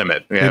know their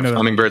limit.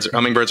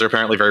 Hummingbirds are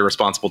apparently very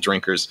responsible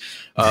drinkers,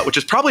 which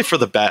is probably for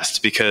the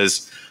best,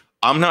 because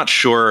I'm not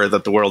sure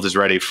that the world is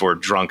ready for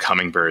drunk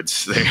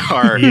hummingbirds. They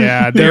are.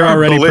 Yeah, they're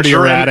already pretty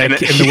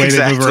erratic in the way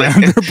they move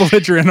around. They're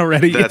belligerent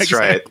already. That's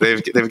right.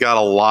 They've got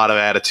a lot of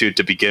attitude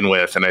to begin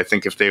with, and I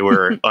think if they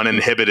were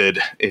uninhibited,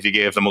 if you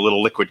gave them a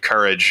little liquid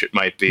courage, it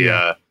might be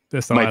a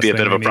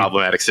bit of a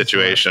problematic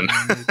situation.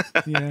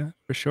 Yeah,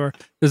 for sure.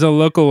 There's a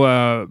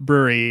local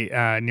brewery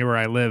near where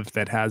I live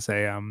that has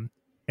a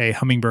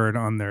hummingbird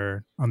on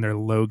their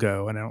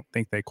logo, and I don't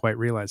think they quite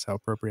realize how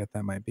appropriate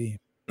that might be.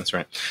 That's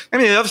right. I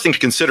mean, the other thing to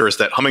consider is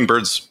that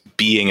hummingbirds,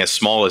 being as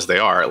small as they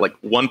are, like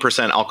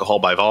 1% alcohol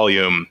by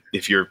volume,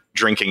 if you're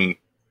drinking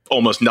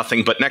almost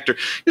nothing but nectar,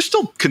 you're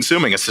still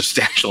consuming a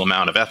substantial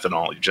amount of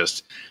ethanol.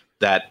 Just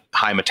that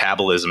high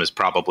metabolism is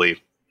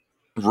probably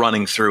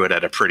running through it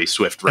at a pretty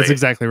swift rate. That's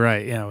exactly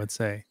right. Yeah, I would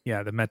say.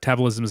 Yeah, the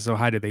metabolism is so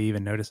high that they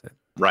even notice it.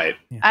 Right.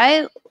 Yeah.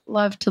 I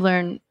love to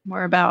learn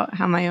more about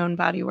how my own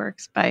body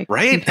works by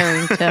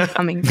comparing to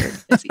hummingbird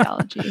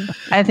physiology.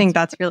 I think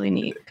that's really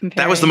neat.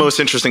 That was the most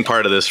interesting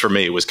part of this for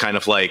me, was kind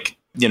of like,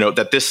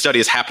 that this study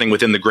is happening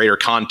within the greater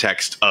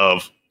context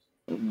of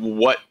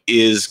what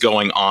is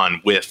going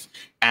on with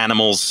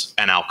animals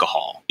and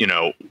alcohol.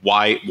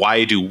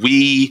 Why do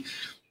we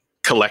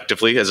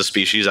collectively as a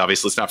species,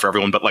 obviously it's not for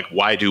everyone, but like,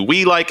 why do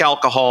we like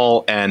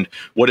alcohol, and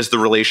what is the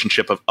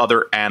relationship of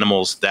other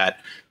animals that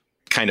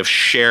kind of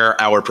share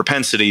our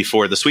propensity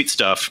for the sweet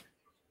stuff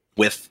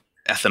with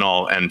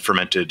ethanol and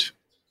fermented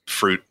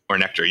fruit or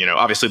nectar?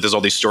 Obviously there's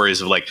all these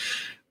stories of like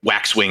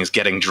waxwings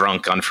getting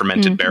drunk on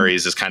fermented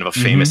berries is kind of a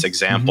famous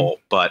example,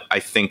 but I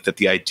think that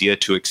the idea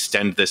to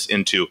extend this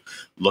into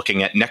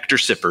looking at nectar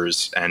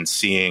sippers and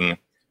seeing,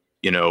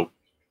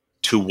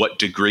 to what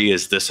degree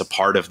is this a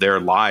part of their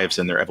lives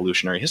and their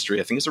evolutionary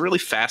history, I think is a really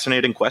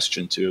fascinating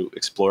question to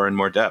explore in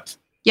more depth.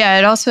 Yeah,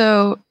 it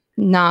also,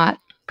 not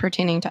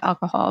pertaining to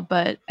alcohol,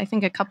 but I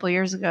think a couple of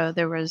years ago,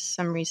 there was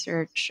some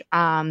research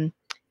on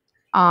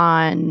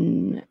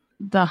the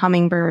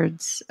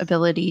hummingbird's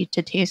ability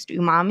to taste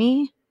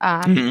umami.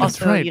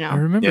 Also, right. I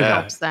remember it that.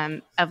 helps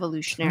them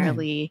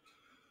evolutionarily,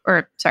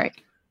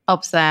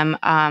 helps them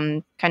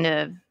kind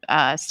of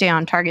stay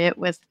on target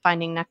with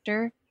finding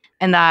nectar.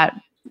 And that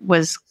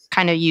was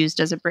kind of used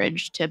as a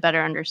bridge to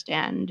better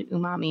understand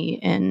umami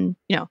in,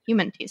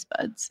 human taste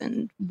buds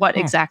and what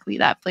exactly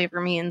that flavor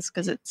means,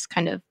 because it's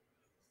kind of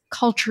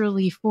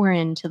culturally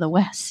foreign to the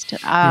West.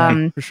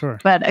 For sure.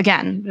 But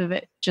again,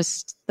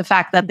 just the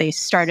fact that they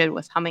started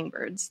with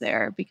hummingbirds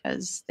there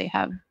because they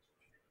have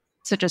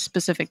such a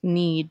specific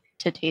need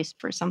to taste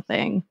for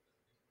something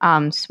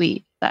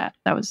sweet, that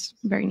was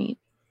very neat.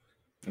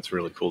 That's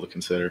really cool to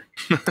consider.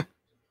 I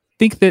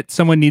think that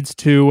someone needs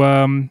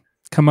to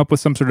come up with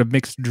some sort of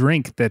mixed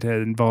drink that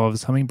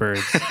involves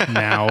hummingbirds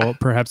now,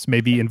 perhaps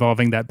maybe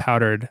involving that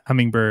powdered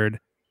hummingbird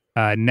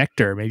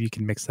nectar. Maybe you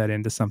can mix that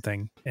into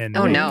something. And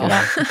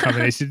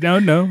combination.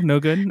 No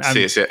good.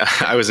 See,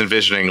 I was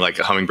envisioning like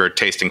a hummingbird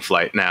tasting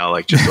flight now,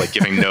 like just like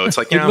giving notes,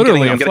 like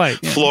literally I'm getting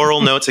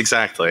floral notes.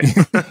 Exactly.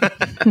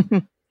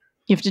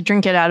 You have to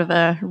drink it out of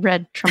a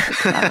red trumpet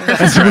flower.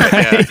 That's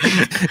right.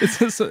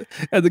 It's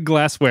the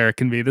glassware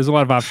can be. There's a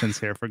lot of options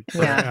here for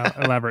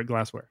elaborate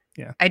glassware.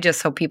 Yeah. I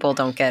just hope people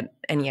don't get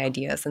any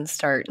ideas and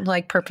start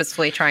like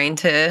purposefully trying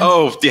to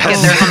get their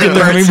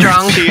hummingbirds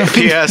drunk.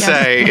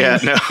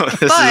 PSA.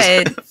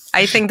 But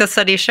I think the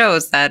study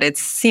shows that it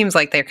seems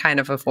like they're kind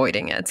of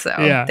avoiding it. So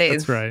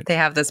that's right. They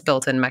have this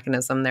built-in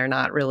mechanism. They're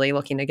not really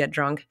looking to get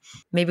drunk.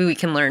 Maybe we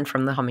can learn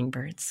from the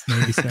hummingbirds.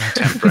 Maybe so.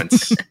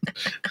 Temperance.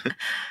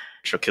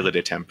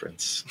 Tranquility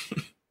temperance.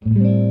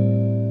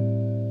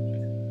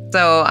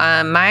 So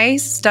my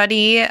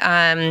study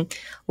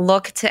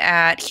looked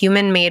at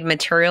human-made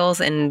materials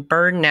in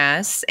bird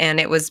nests, and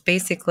it was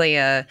basically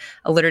a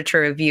literature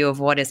review of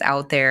what is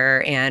out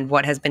there and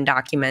what has been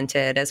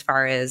documented as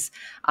far as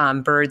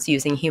birds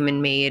using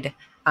human-made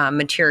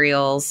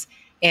materials.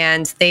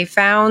 And they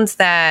found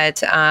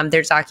that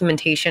there's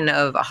documentation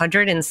of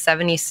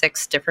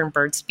 176 different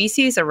bird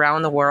species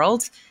around the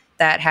world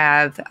that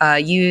have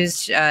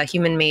used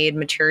human-made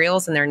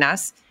materials in their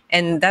nests.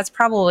 And that's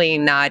probably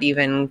not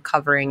even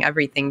covering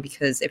everything,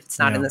 because if it's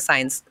not in the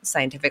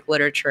scientific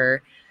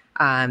literature,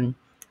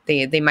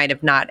 they might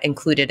have not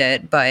included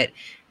it. But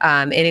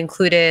it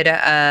included,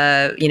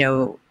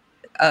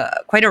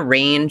 quite a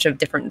range of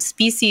different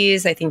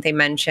species. I think they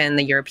mentioned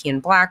the European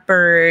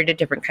blackbird,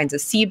 different kinds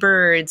of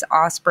seabirds,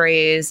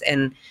 ospreys,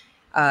 and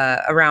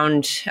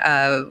around,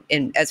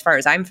 as far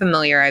as I'm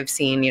familiar, I've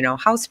seen,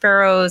 house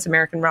sparrows,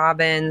 American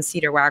robins,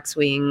 cedar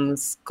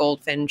waxwings,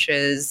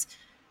 goldfinches.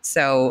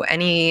 So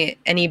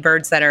any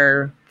birds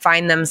that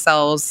find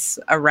themselves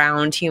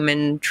around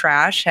human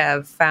trash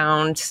have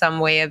found some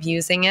way of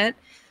using it.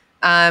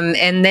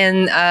 And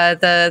then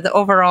the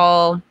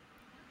overall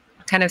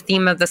kind of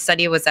theme of the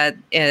study was that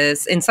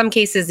is in some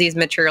cases these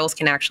materials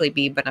can actually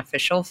be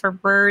beneficial for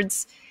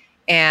birds.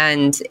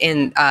 And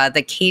in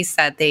the case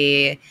that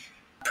they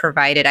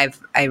provided,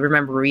 I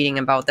remember reading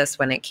about this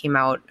when it came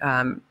out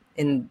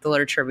in the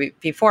literature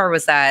before,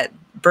 was that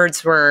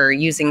birds were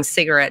using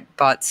cigarette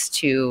butts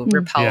to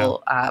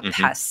repel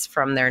pests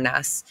from their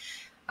nests.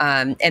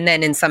 And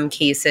then in some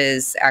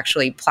cases,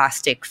 actually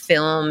plastic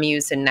film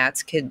used in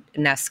nests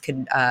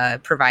could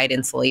provide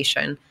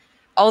insulation.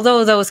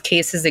 Although those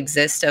cases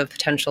exist of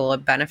potential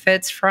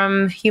benefits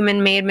from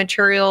human-made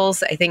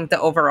materials, I think the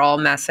overall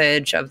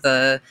message of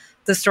the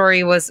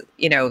story was,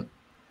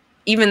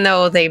 even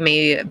though they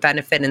may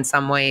benefit in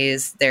some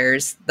ways,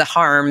 there's the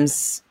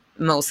harms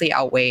mostly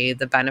outweigh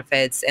the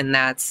benefits, and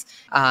that's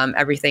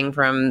everything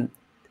from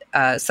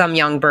some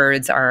young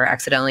birds are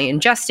accidentally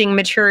ingesting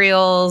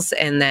materials,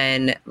 and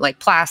then like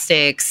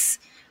plastics,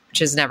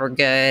 which is never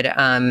good.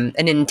 An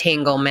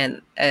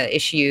entanglement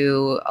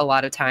issue a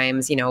lot of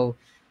times,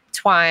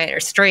 twine or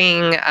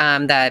string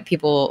that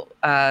people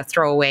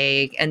throw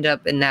away, end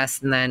up in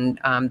nests, and then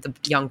the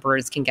young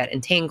birds can get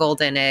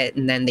entangled in it,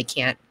 and then they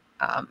can't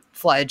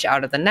fledge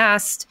out of the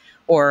nest,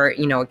 or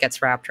it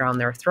gets wrapped around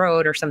their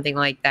throat or something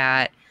like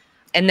that.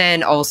 And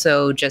then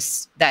also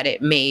just that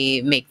it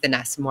may make the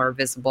nest more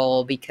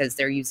visible because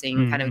they're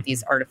using kind of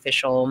these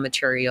artificial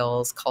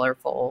materials,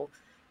 colorful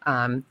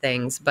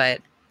things.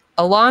 But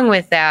along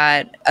with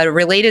that, a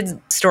related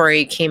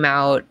story came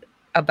out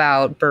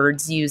about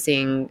birds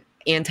using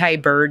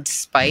anti-bird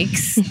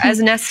spikes as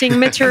nesting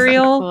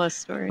material. Coolest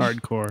story.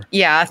 Hardcore.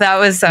 Yeah, that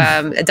was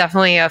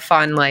definitely a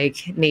fun,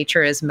 like,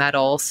 nature is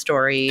metal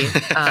story.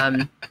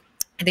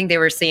 I think they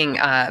were seeing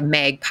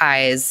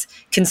magpies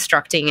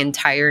constructing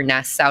entire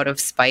nests out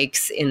of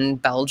spikes in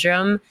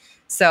Belgium.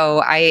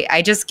 So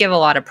I just give a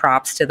lot of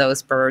props to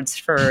those birds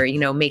for,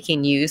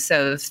 making use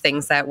of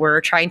things that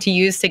we're trying to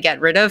use to get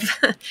rid of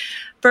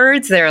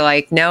birds. They're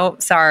like, no,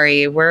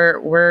 sorry,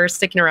 we're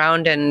sticking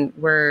around and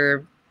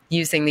we're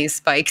using these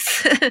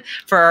spikes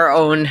for our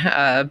own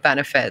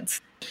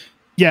benefits.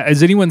 Yeah,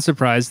 is anyone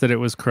surprised that it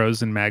was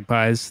crows and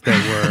magpies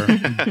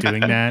that were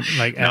doing that?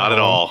 Like, not at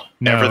all.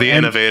 No. Ever the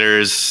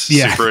innovators,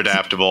 super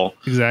adaptable.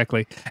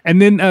 Exactly.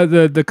 And then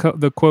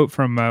the quote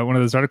from one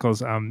of those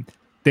articles,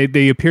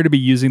 they appear to be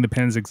using the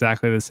pens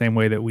exactly the same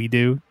way that we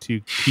do to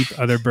keep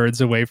other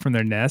birds away from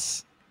their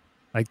nests.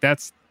 Like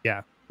this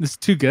is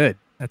too good.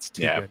 That's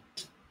too good.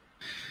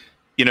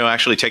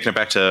 Actually taking it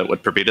back to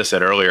what Prabita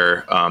said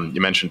earlier,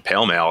 you mentioned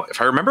Pale Mail. If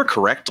I remember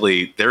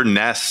correctly, their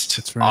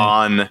nest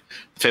on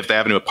Fifth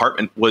Avenue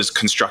apartment was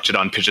constructed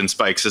on pigeon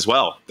spikes as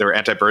well. There were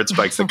anti-bird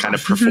spikes that kind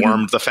of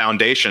performed the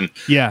foundation.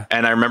 Yeah.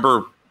 And I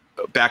remember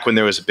back when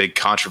there was a big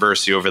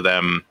controversy over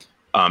them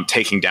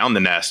taking down the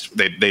nest,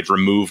 they'd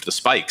removed the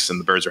spikes and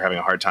the birds were having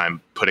a hard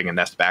time putting a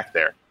nest back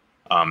there.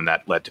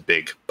 That led to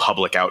big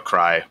public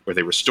outcry where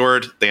they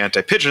restored the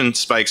anti-pigeon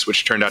spikes,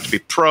 which turned out to be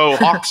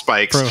pro-hawk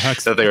spikes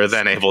that they were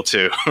then able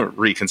to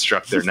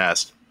reconstruct their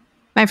nest.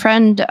 My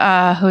friend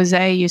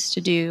Jose used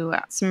to do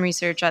some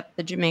research at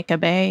the Jamaica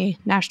Bay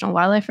National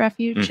Wildlife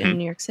Refuge in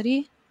New York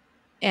City.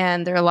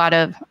 And there are a lot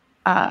of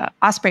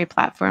osprey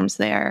platforms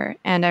there.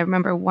 And I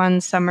remember one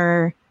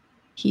summer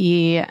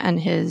he and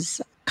his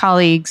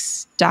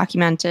colleagues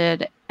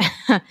documented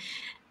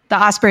the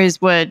ospreys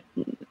would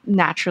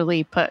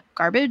naturally put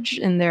garbage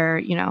in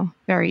their,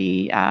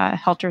 very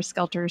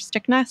helter-skelter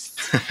stick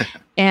nests.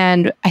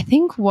 And I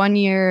think one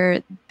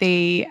year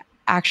they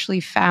actually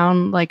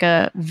found like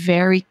a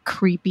very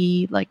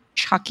creepy, like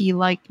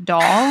Chucky-like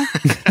doll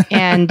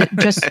and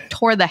just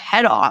tore the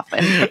head off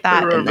and put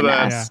that in the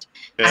nest.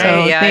 Yeah.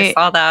 So I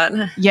saw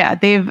that. Yeah,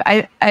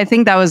 I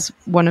think that was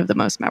one of the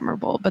most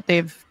memorable, but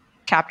they've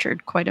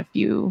captured quite a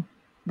few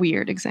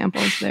weird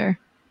examples there.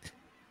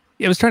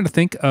 Yeah, I was trying to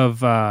think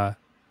of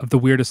the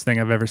weirdest thing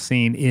I've ever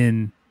seen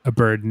in a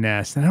bird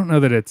nest. I don't know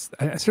that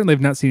I certainly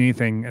have not seen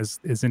anything as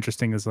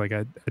interesting as like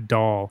a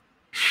doll.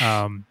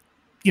 I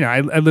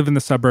live in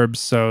the suburbs,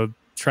 so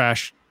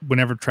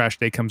whenever trash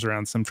day comes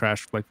around, some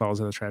trash like falls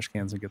out of the trash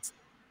cans and gets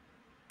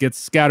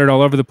scattered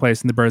all over the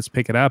place, and the birds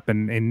pick it up,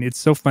 and it's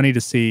so funny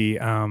to see,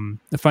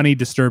 funny,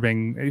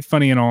 disturbing,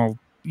 funny in all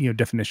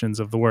definitions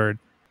of the word,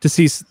 to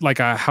see like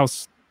a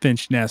house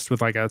finch nest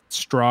with like a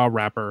straw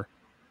wrapper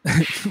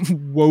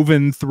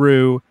woven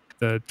through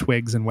the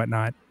twigs and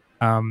whatnot.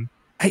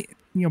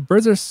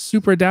 Birds are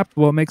super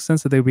adaptable. It makes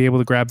sense that they'd be able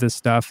to grab this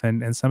stuff,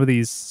 and some of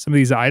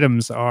these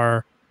items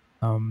are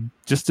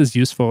just as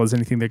useful as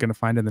anything they're going to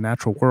find in the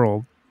natural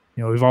world.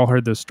 We've all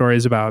heard those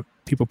stories about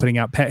people putting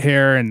out pet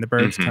hair and the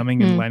birds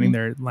coming and lining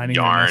their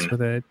nest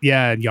with it.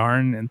 Yeah,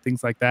 yarn and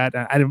things like that.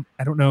 I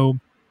don't know.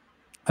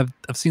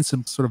 I've seen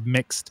some sort of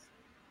mixed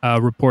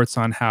reports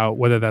on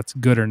whether that's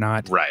good or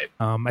not. Right.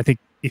 I think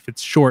if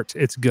it's short,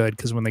 it's good,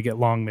 because when they get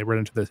long, they run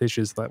into those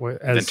issues that,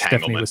 as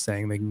Stephanie was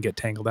saying, they can get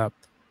tangled up.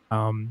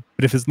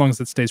 But as long as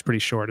it stays pretty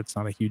short, it's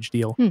not a huge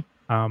deal.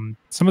 Some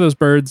of those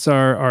birds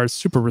are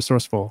super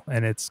resourceful,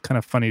 and it's kind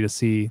of funny to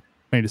see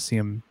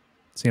them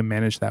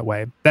manage that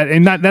way.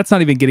 That's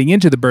not even getting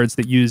into the birds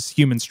that use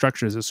human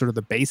structures as sort of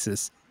the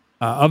basis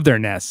of their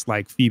nests,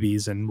 like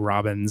phoebes and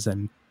robins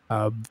and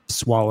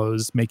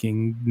swallows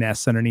making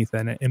nests underneath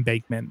an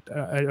embankment,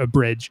 a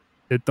bridge.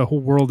 The whole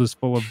world is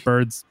full of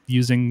birds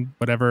using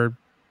whatever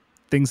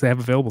things they have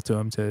available to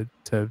them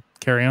to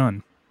carry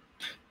on.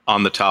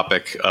 On the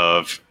topic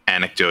of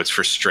anecdotes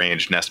for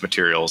strange nest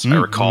materials, I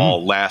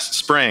recall last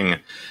spring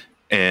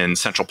in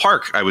Central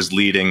Park, I was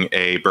leading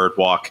a bird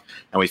walk,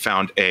 and we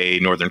found a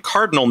northern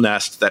cardinal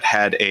nest that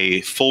had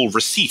a full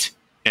receipt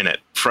in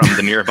it from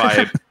the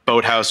nearby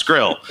Boathouse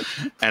Grill.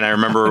 And I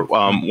remember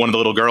one of the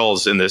little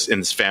girls in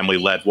this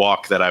family-led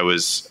walk that I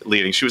was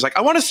leading, she was like,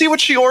 I want to see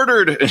what she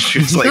ordered. And she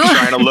was like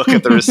trying to look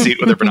at the receipt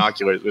with her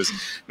binoculars. It was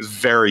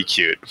very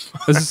cute.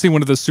 Let's just see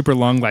one of those super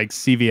long, like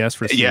CVS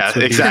receipts. Yeah,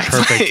 exactly.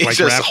 Perfect, like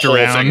just wrapped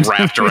around. Thing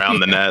wrapped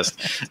around the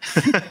nest.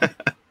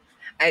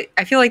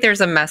 I feel like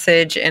there's a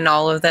message in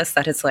all of this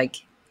that it's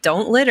like,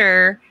 don't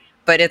litter,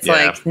 but it's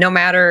like no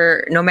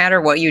matter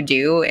what you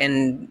do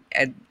in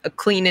a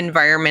clean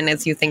environment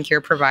as you think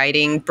you're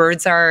providing,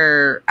 birds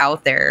are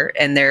out there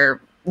and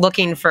they're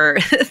looking for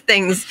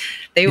things.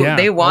 They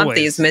want always.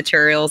 These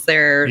materials.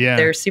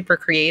 They're super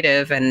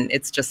creative, and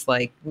it's just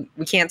like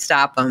we can't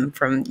stop them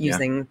from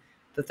using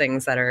the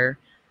things that are,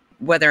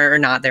 whether or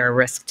not they're a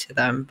risk to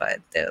them, but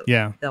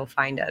they'll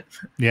find it.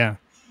 Yeah.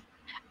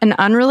 An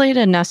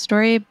unrelated nest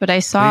story, but I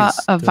saw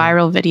a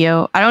viral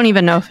video. I don't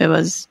even know if it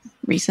was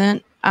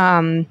recent,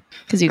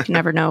 because you can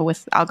never know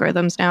with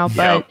algorithms now.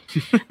 But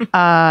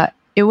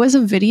it was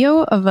a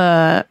video of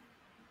a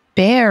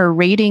bear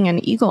raiding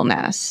an eagle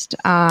nest.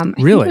 I think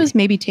it was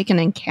maybe taken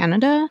in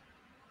Canada,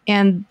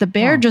 and the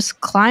bear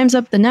just climbs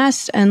up the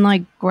nest and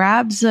like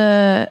grabs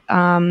a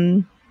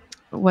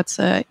what's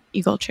a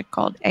eagle chick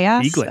called?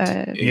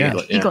 Eaglet.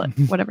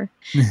 Eaglet, whatever.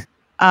 It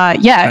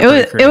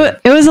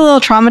was a little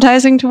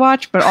traumatizing to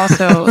watch, but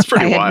also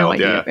I had no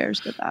idea bears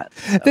did that.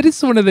 So. That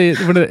is one of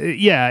the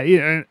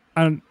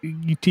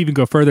you to even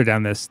go further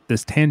down this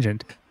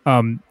tangent.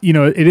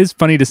 It is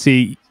funny to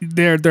see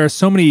there are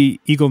so many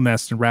eagle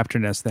nests and raptor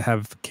nests that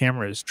have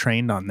cameras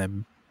trained on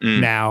them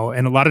now,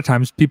 and a lot of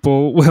times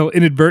people will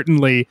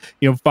inadvertently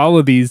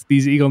follow these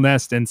eagle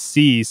nests and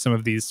see some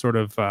of these sort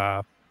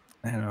of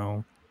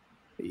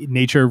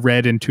nature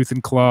red and tooth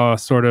and claw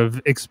sort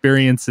of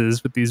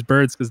experiences with these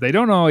birds, because they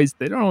don't always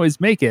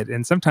make it,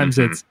 and sometimes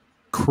it's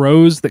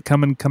crows that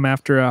come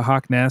after a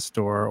hawk nest,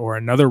 or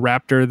another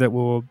raptor that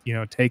will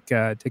take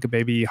a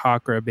baby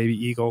hawk or a baby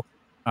eagle.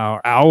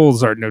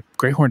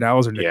 Greyhorned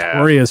owls are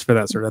notorious for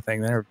that sort of thing.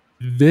 They're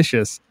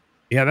vicious.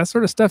 Yeah, that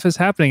sort of stuff is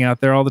happening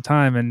out there all the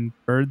time, and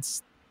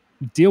birds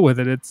deal with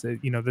it. It's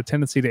the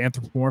tendency to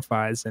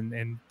anthropomorphize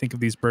and think of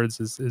these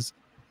birds as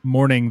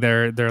mourning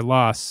their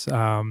loss.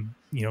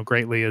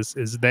 Greatly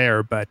is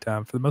there, but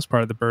for the most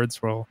part, the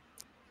birds will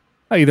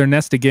either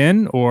nest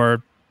again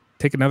or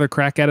take another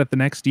crack at it the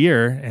next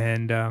year,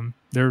 and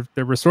they're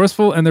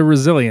resourceful and they're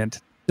resilient.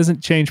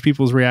 Doesn't change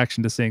people's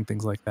reaction to seeing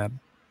things like that.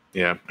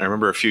 Yeah, I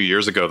remember a few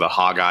years ago the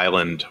Hog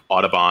Island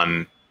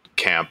Audubon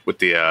camp with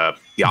the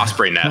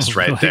osprey nest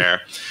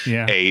there.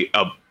 Yeah, a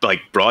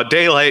like broad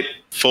daylight,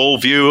 full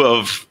view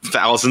of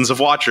thousands of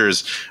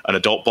watchers. An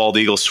adult bald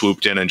eagle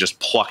swooped in and just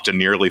plucked a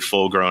nearly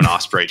full-grown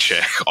osprey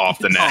chick off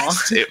the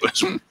nest. It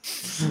was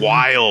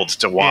wild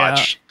to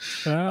watch.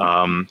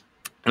 Yeah.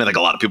 And I think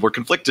a lot of people were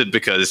conflicted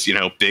because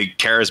big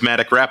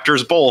charismatic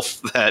raptors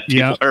both that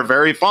people are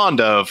very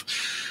fond of.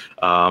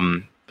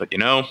 But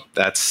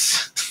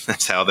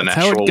that's how the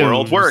natural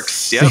world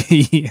works.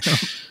 Yeah.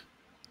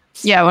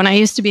 Yeah, when I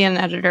used to be an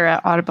editor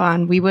at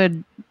Audubon,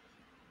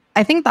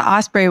 I think the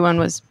osprey one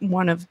was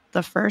one of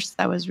the first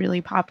that was really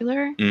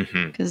popular,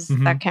 because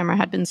that camera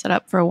had been set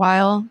up for a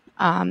while,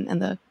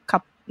 and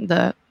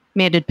the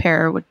mated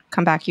pair would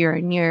come back year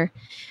and year.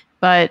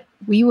 But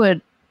we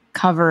would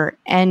cover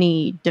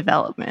any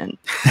development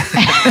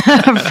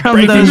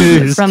from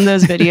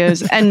those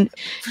videos, and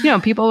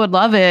people would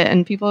love it,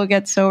 and people would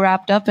get so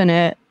wrapped up in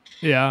it.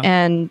 Yeah.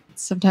 And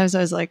sometimes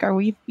I was like, are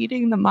we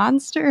feeding the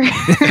monster?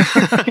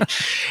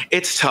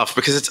 It's tough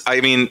because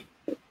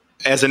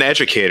as an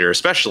educator,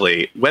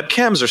 especially,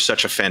 webcams are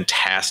such a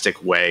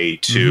fantastic way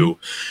to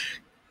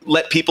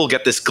let people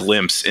get this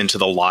glimpse into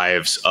the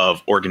lives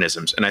of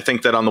organisms. And I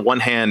think that on the one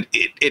hand,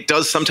 it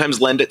does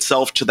sometimes lend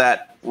itself to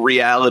that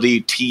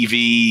reality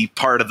TV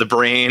part of the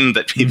brain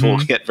that people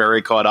get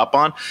very caught up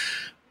on.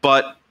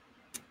 But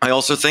I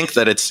also think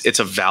that it's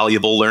a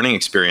valuable learning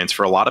experience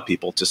for a lot of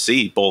people to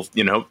see both,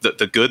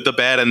 the good, the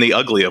bad, and the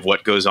ugly of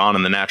what goes on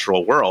in the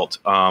natural world.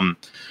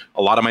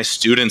 A lot of my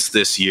students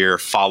this year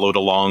followed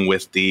along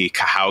with the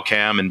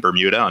Cahow-Cam in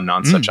Bermuda on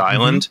Nonsuch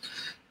Island,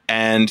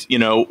 and,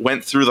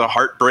 went through the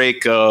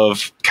heartbreak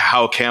of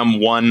Cahow-Cam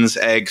 1's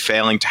egg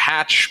failing to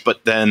hatch,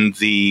 but then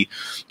the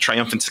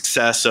triumphant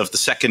success of the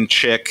second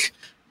chick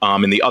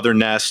in the other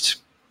nest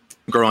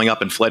growing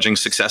up and fledging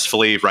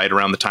successfully right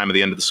around the time of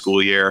the end of the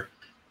school year.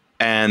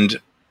 And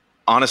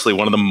honestly,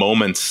 one of the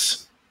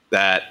moments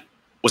that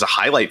was a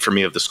highlight for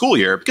me of the school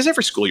year, because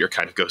every school year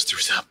kind of goes through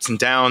ups and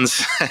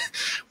downs,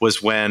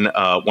 was when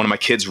one of my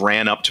kids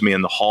ran up to me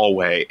in the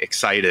hallway,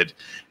 excited,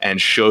 and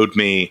showed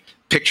me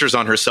pictures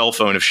on her cell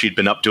phone if she'd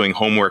been up doing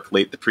homework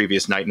late the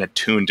previous night and had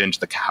tuned into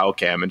the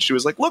Cahow-Cam. And she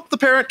was like, look, the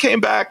parent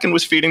came back and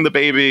was feeding the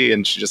baby.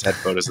 And she just had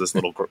photos of this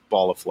little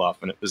ball of fluff.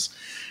 And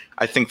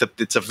I think that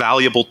it's a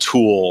valuable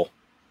tool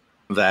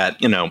that,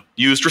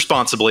 used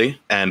responsibly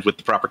and with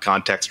the proper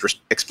context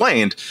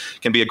explained,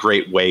 can be a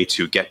great way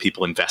to get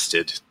people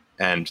invested.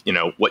 And,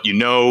 what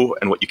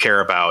and what you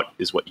care about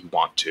is what you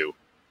want to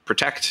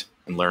protect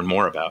and learn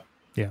more about.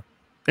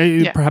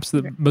 Yeah. Perhaps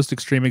the most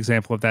extreme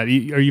example of that.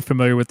 Are you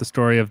familiar with the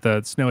story of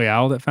the snowy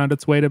owl that found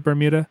its way to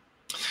Bermuda?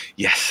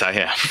 Yes, I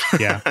am.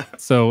 Yeah.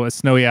 So a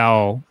snowy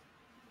owl,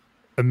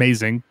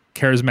 amazing,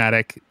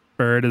 charismatic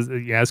bird, as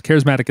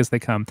charismatic as they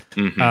come,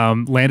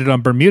 landed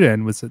on Bermuda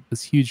and was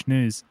huge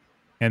news.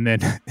 And then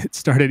it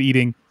started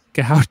eating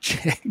cow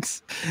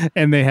chicks,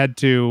 and they had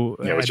to.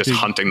 It was just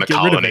hunting the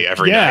colony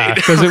every night.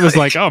 Because it was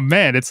like, oh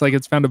man, it's like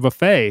it's found a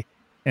buffet,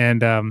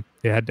 and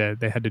they had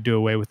to do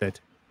away with it.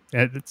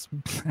 It's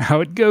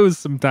how it goes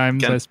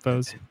sometimes, I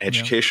suppose.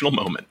 Educational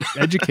moment.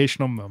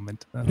 Educational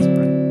moment. That's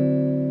right.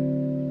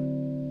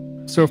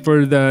 So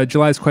for the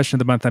July's question of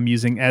the month, I'm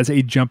using as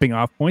a jumping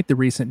off point the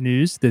recent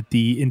news that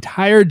the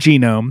entire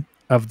genome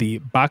of the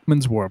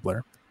Bachman's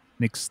warbler,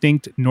 an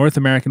extinct North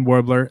American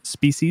warbler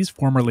species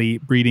formerly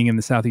breeding in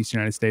the southeast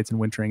United States and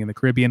wintering in the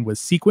Caribbean, was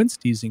sequenced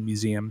using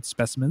museum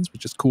specimens,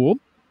 which is cool.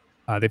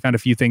 They found a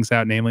few things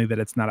out, namely that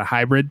it's not a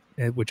hybrid,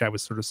 which I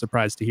was sort of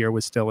surprised to hear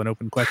was still an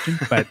open question,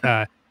 but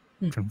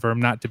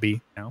confirmed not to be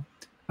now.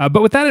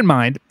 But with that in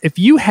mind, if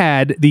you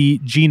had the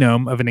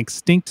genome of an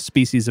extinct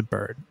species of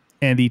bird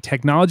and the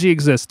technology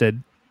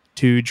existed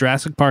to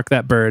Jurassic Park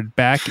that bird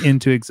back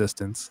into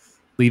existence,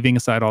 leaving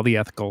aside all the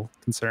ethical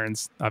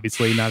concerns,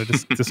 obviously not a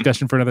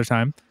discussion for another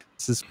time.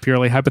 This is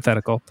purely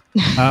hypothetical.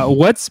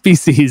 What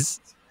species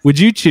would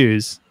you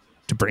choose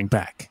to bring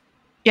back?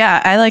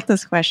 Yeah, I like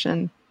this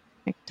question.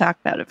 I could talk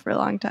about it for a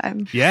long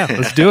time. Yeah,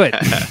 let's do it.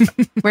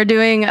 We're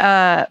doing,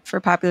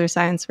 for Popular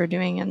Science, we're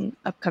doing an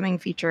upcoming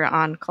feature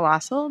on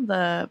Colossal,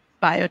 the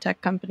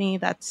biotech company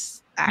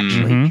that's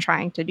actually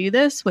trying to do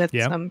this with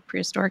some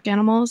prehistoric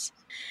animals.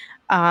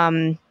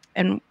 And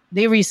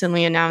they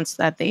recently announced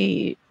that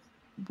they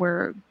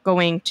were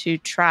going to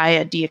try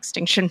a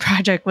de-extinction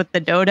project with the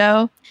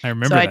dodo. I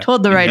remember I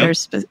told the writer,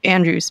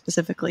 Andrew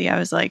specifically, I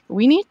was like,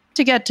 we need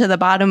to get to the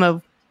bottom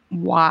of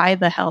why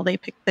the hell they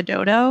picked the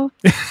dodo.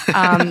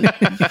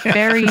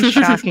 Very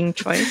shocking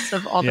choice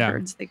of all the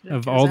birds they could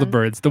have chosen. All the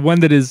birds. The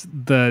one that is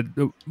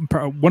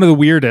one of the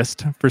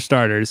weirdest, for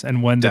starters,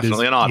 and one that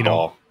definitely is an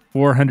oddball.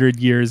 400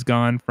 years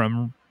gone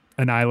from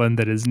an island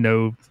that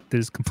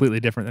is completely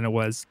different than it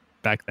was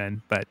back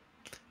then. But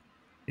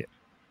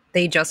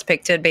they just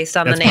picked it based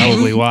on that's the name.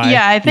 Probably why.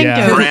 Yeah, I think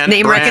it was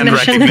name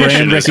recognition. Brand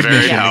recognition is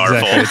very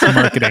powerful. Exactly. It's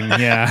marketing.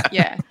 Yeah.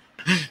 Yeah.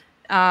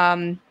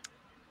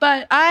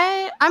 But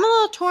I'm a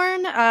little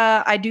torn.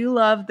 I do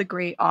love the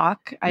great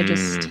auk. I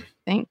just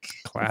think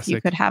if you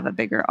could have a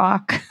bigger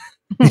auk.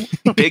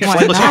 Big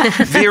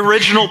flightless auk. The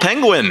original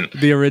penguin.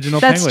 The original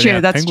That's penguin. True. Yeah,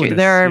 that's penguin true.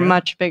 There are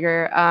much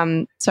bigger.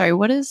 Sorry,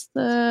 what is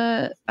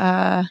the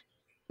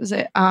was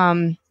it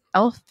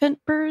elephant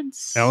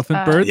birds?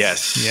 Elephant birds?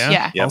 Yes.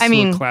 Yeah. Yes. I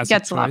mean,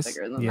 gets a lot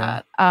bigger than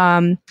that.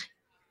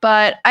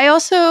 But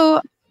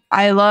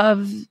I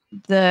love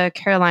the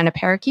Carolina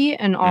parakeet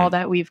and all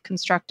that we've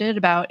constructed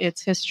about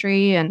its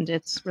history and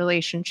its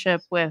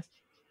relationship with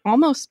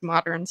almost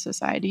modern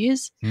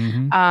societies.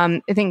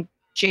 I think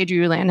J.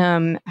 Drew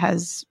Lanham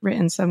has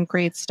written some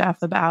great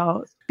stuff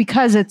about,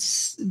 because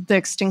the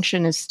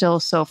extinction is still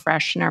so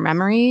fresh in our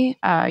memory,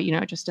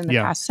 just in the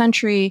past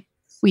century,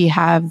 we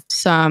have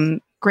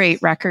some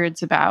great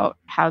records about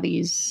how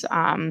these,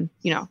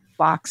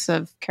 flocks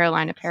of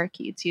Carolina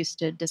parakeets used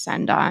to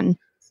descend on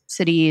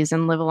cities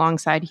and live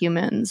alongside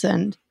humans.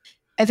 And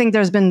I think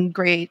there's been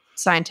great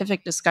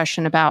scientific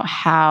discussion about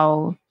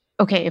how,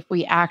 if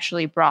we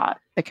actually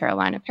brought the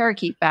Carolina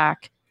parakeet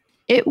back,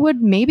 it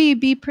would maybe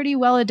be pretty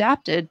well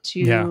adapted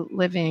to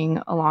living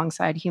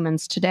alongside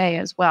humans today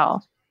as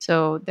well.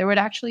 So there would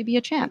actually be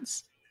a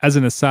chance. As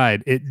an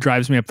aside, it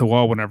drives me up the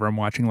wall whenever I'm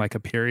watching like a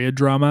period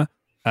drama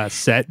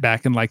set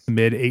back in like the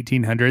mid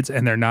 1800s,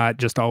 and they're not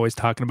just always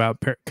talking about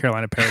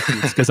Carolina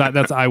parakeets, because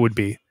I would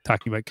be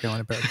talking about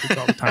Carolina parakeets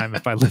all the time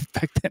if I lived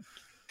back then.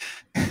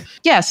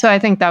 Yeah, so I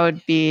think that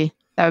would be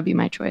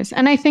my choice,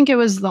 and I think it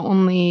was the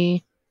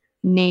only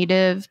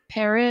native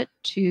parrot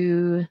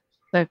to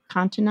the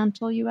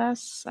continental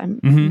U.S. I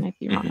might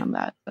be wrong on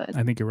that, but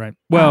I think you're right.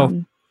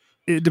 Well,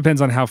 it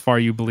depends on how far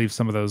you believe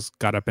some of those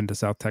got up into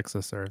South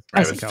Texas or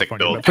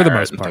California, but for the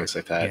most part, things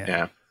like that.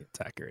 Yeah. It's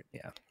accurate.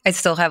 Yeah. I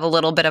still have a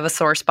little bit of a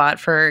sore spot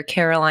for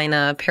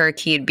Carolina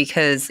parakeet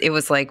because it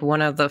was like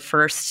one of the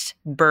first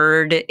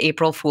bird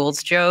April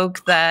Fool's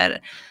joke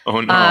that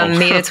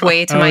made its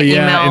way to my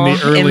email in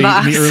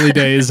the early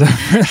days of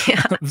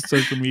Yeah.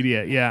 social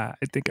media. Yeah,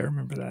 I think I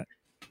remember that.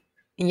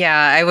 Yeah,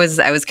 I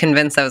was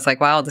convinced. I was like,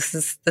 wow, this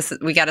is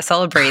we got to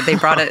celebrate. They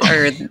brought it,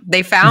 or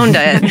they found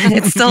it.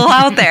 It's still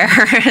out there.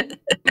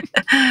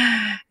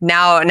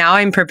 Now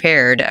I'm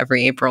prepared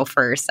every April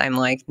 1st. I'm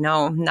like,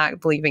 no, I'm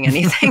not believing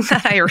anything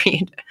that I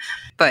read.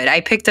 But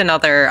I picked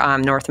another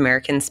North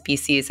American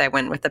species. I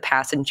went with the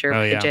passenger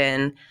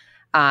pigeon.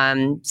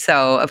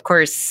 So of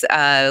course,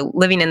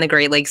 living in the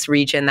Great Lakes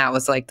region, that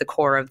was like the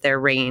core of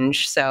their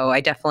range. So I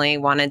definitely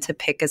wanted to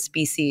pick a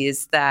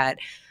species that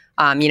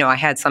I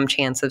had some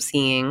chance of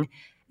seeing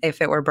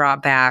if it were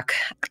brought back.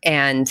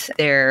 And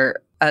they're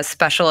a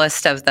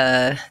specialist of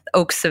the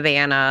oak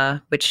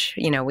savanna, which,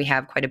 we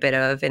have quite a bit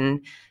of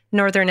in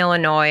northern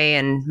Illinois,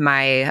 and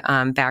my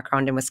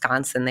background in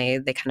Wisconsin,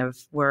 they kind of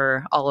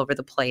were all over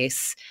the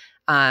place.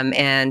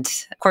 And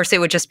of course, it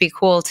would just be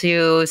cool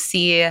to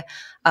see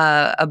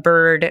a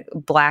bird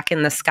black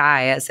in the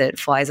sky as it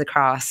flies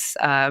across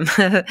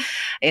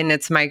in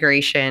its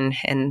migration,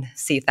 and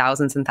see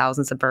thousands and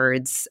thousands of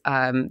birds.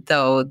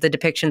 Though the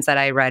depictions that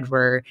I read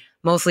were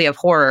mostly of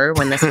horror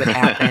when this would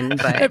happen.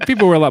 But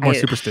people were a lot more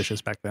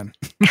superstitious back then.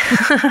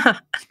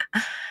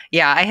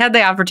 Yeah, I had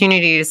the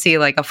opportunity to see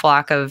like a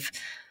flock of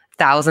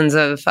thousands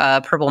of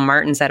purple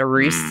martins at a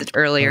roost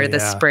earlier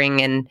this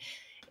spring, and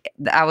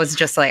I was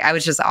just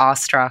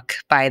awestruck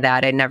by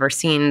that. I'd never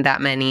seen that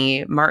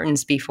many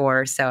martins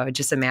before, so I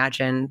just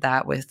imagine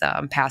that with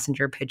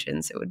passenger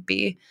pigeons, it would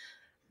be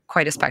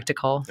quite a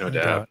spectacle. No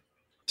doubt.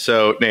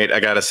 So, Nate, I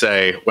got to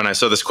say, when I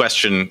saw this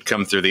question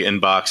come through the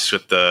inbox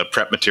with the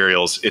prep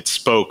materials, it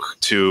spoke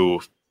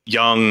to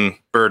young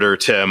birder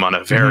Tim on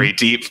a very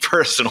deep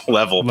personal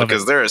level.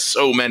 Because there are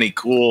so many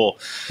cool,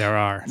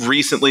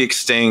 recently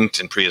extinct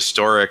and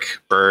prehistoric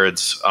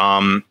birds.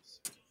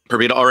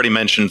 Perdita already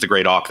mentioned the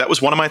great auk. That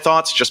was one of my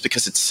thoughts, just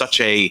because it's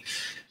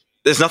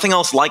there's nothing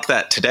else like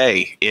that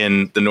today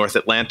in the North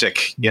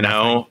Atlantic. You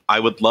know, I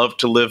would love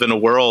to live in a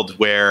world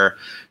where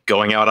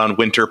going out on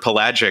winter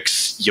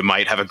pelagics, you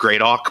might have a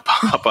great auk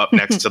pop up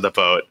next to the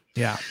boat.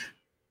 Yeah.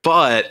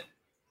 But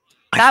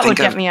that would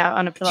get me out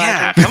on a pelagic.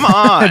 Yeah, come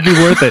on. It'd be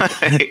worth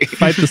it.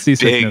 Fight the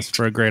seasickness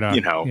for a great auk.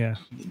 You know,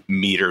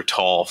 meter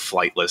tall,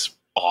 flightless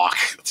auk.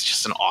 It's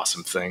just an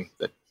awesome thing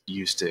that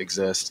used to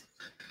exist.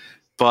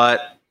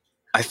 But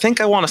I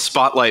think I want to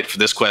spotlight for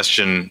this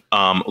question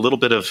a little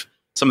bit of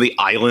some of the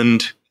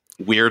island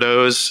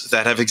weirdos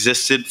that have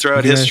existed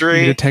throughout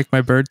history. You to take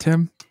my bird,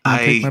 Tim?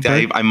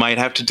 I might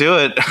have to do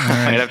it.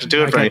 I might have to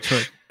do it for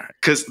you.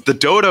 Because the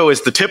dodo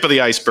is the tip of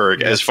the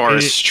iceberg as far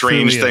as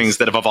strange things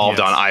that have evolved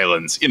on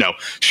islands. You know,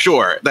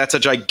 sure, that's a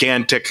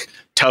gigantic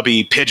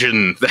tubby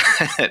pigeon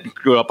that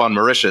grew up on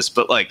Mauritius,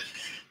 but like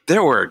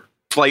there were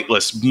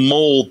flightless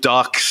mole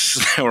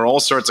ducks. There were all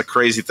sorts of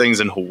crazy things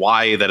in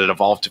Hawaii that had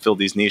evolved to fill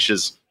these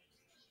niches.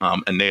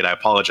 And Nate, I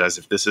apologize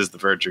if this is the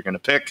bird you're going to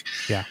pick.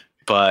 Yeah.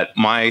 But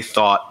my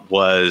thought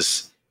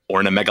was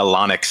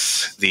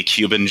Ornamengalonyx, the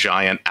Cuban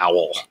giant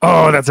owl.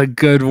 Oh, that's a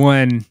good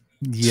one.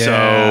 Yeah.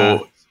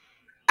 So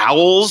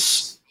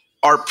owls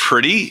are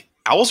pretty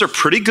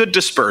good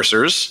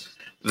dispersers.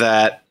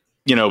 That,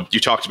 you know, you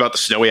talked about the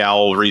snowy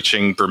owl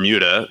reaching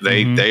Bermuda.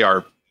 They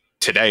are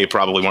today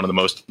probably one of the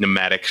most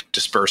nomadic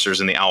dispersers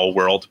in the owl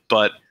world.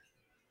 But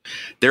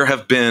there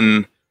have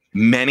been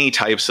many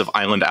types of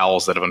island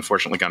owls that have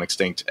unfortunately gone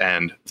extinct.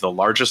 And the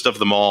largest of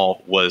them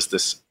all was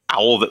this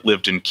owl that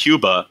lived in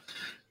Cuba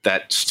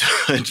that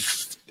stood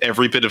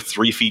every bit of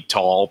 3 feet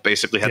tall,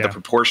 basically had the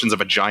proportions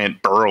of a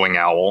giant burrowing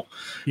owl,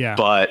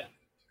 but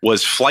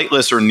was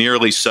flightless or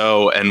nearly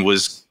so, and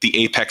was the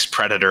apex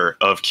predator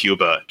of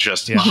Cuba,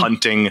 just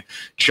hunting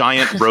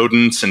giant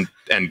rodents and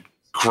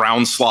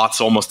ground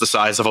sloths almost the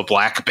size of a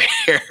black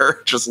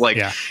bear, just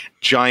like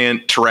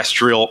giant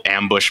terrestrial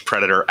ambush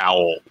predator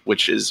owl,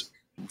 which is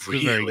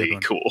really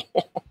cool.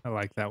 I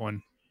like that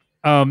one.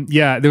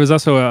 There was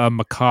also a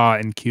macaw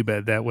in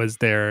Cuba that was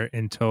there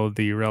until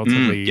the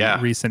relatively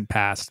recent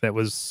past. That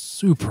was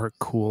super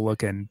cool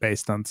looking,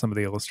 based on some of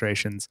the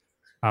illustrations.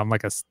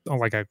 Like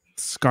a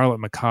scarlet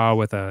macaw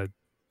with a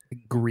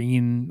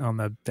green on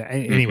the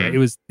anyway.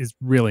 It's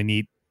really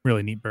neat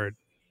bird.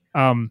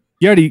 You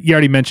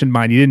already mentioned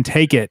mine. You didn't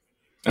take it.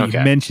 You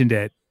mentioned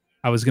it.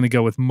 I was going to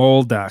go with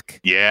mole duck.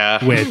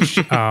 Yeah, which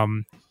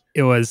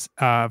it was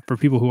for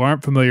people who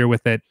aren't familiar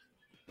with it,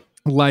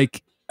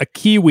 like a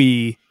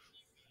kiwi,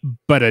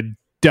 but a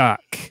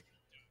duck.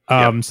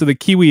 So the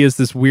kiwi is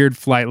this weird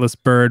flightless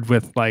bird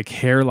with like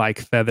hair-like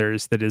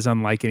feathers that is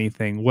unlike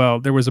anything.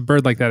 Well, there was a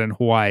bird like that in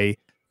Hawaii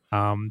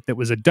that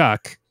was a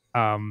duck,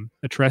 a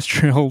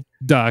terrestrial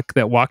duck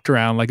that walked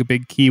around like a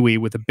big kiwi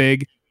with a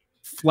big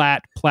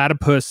flat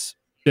platypus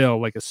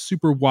bill, like a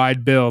super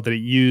wide bill that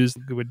it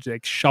would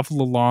like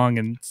shuffle along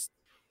and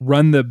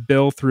run the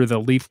bill through the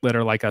leaf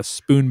litter like a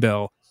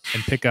spoonbill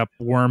and pick up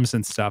worms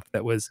and stuff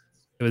that was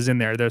in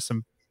there. There's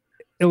some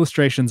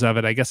illustrations of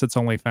it. I guess it's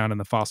only found in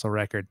the fossil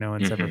record. No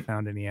one's ever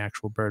found any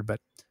actual bird, but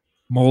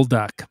mole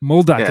duck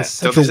is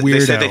such a weirdo. They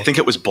said they think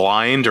it was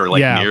blind or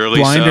like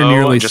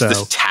nearly just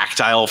this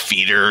tactile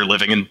feeder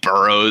living in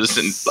burrows,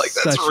 and like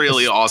that's a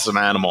really awesome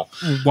animal.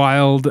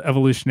 Wild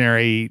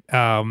evolutionary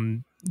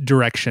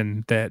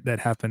direction that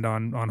happened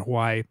on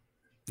Hawaii.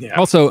 Yeah.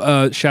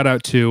 Also, shout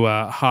out to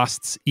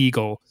Haast's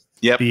eagle.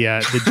 Yep.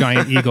 The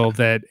giant eagle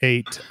that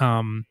ate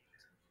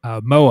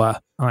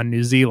moa on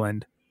New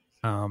Zealand.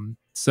 And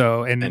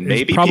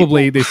maybe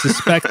probably they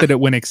suspect that it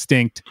went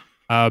extinct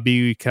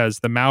because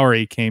the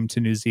Maori came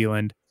to New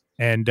Zealand,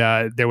 and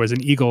there was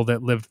an eagle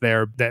that lived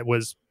there that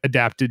was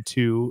adapted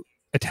to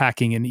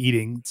attacking and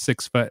eating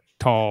 6 foot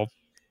tall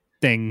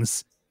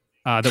things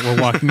that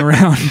were walking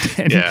around.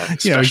 And,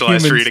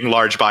 specialized for eating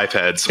large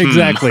bipeds.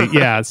 Exactly.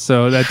 Yeah.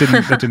 So that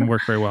didn't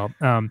work very well.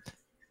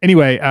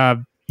 Anyway, a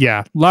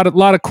lot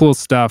of cool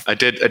stuff. I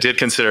did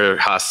consider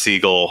Haast's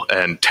eagle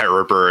and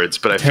terror birds,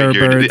 but I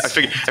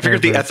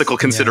figured the ethical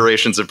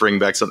considerations of bringing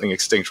back something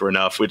extinct were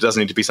enough. It doesn't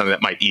need to be something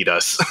that might eat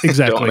us.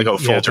 Exactly. Don't want to go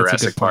full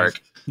Jurassic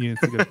Park. Yeah,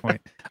 it's a good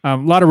point. A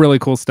lot of really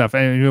cool stuff.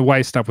 And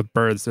why stop with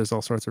birds? There's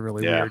all sorts of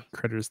really weird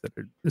critters that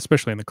are,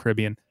 especially in the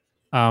Caribbean.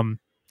 And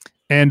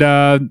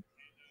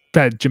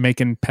that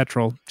Jamaican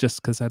petrel,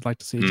 just because I'd like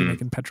to see a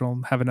Jamaican petrel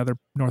and have another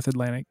North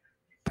Atlantic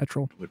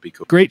petrel. Would be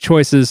cool. Great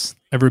choices,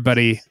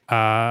 everybody.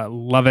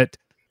 Love it.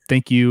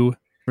 Thank you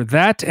for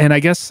that. And I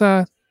guess,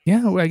 I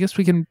guess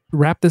we can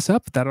wrap this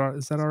up.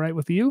 Is that all right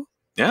with you?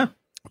 Yeah.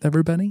 With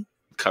everybody?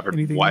 Covered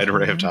a wide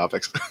array of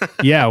topics.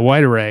 Yeah,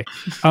 wide array.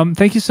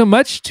 Thank you so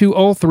much to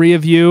all three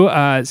of you,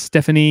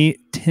 Stephanie,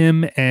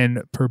 Tim,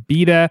 and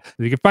Purbita.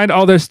 You can find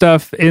all their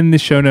stuff in the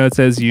show notes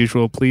as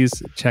usual.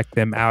 Please check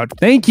them out.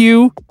 Thank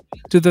you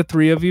to the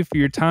three of you for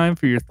your time,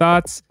 for your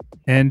thoughts,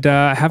 and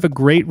have a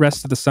great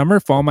rest of the summer.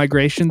 Fall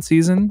migration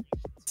season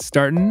it's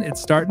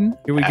starting.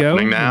 Here we go.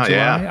 Now,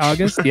 July,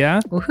 August. Yeah.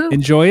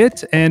 Enjoy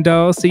it, and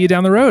I'll see you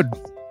down the road.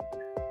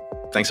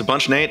 Thanks a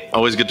bunch, Nate.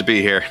 Always good to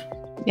be here.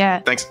 Yeah.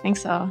 Thanks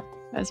all.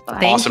 That was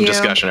fun. Awesome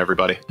discussion,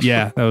 everybody.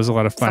 Yeah, that was a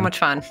lot of fun. So much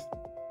fun.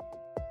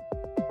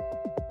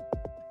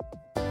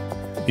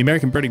 The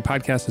American Birding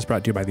Podcast is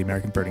brought to you by the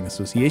American Birding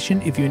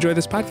Association. If you enjoy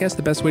this podcast,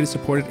 the best way to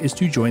support it is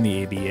to join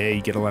the ABA.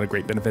 You get a lot of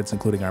great benefits,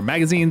 including our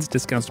magazines,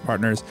 discounts to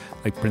partners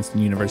like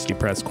Princeton University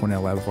Press,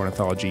 Cornell Lab of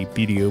Ornithology,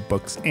 BDO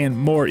Books, and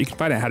more. You can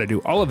find out how to do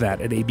all of that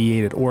at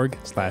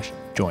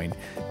aba.org/join.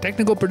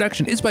 Technical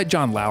production is by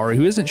John Lauer,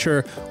 who isn't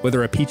sure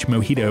whether a peach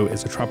mojito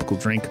is a tropical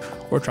drink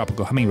or a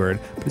tropical hummingbird,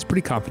 but is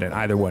pretty confident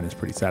either one is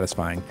pretty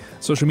satisfying.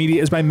 Social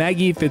media is by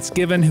Maggie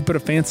Fitzgibbon, who put a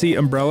fancy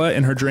umbrella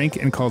in her drink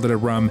and called it a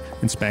rum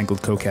and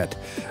spangled coquette.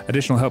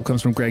 Additional help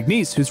comes from Greg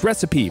Neese, whose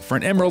recipe for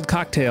an emerald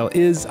cocktail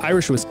is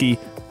Irish whiskey,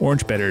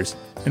 orange bitters,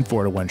 and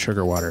 4-to-1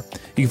 sugar water.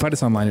 You can find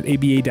us online at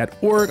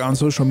aba.org, on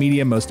social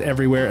media most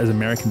everywhere as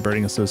American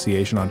Birding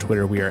Association. On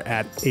Twitter, we are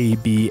at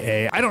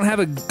ABA. I don't have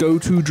a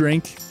go-to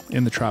drink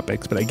in the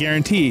tropics, but I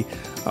guarantee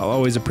I'll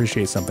always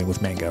appreciate something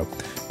with mango.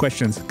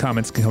 Questions,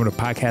 comments can come to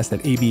podcast at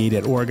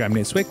aba.org. I'm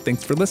Nate Swick.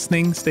 Thanks for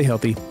listening. Stay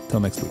healthy.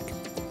 Till next week.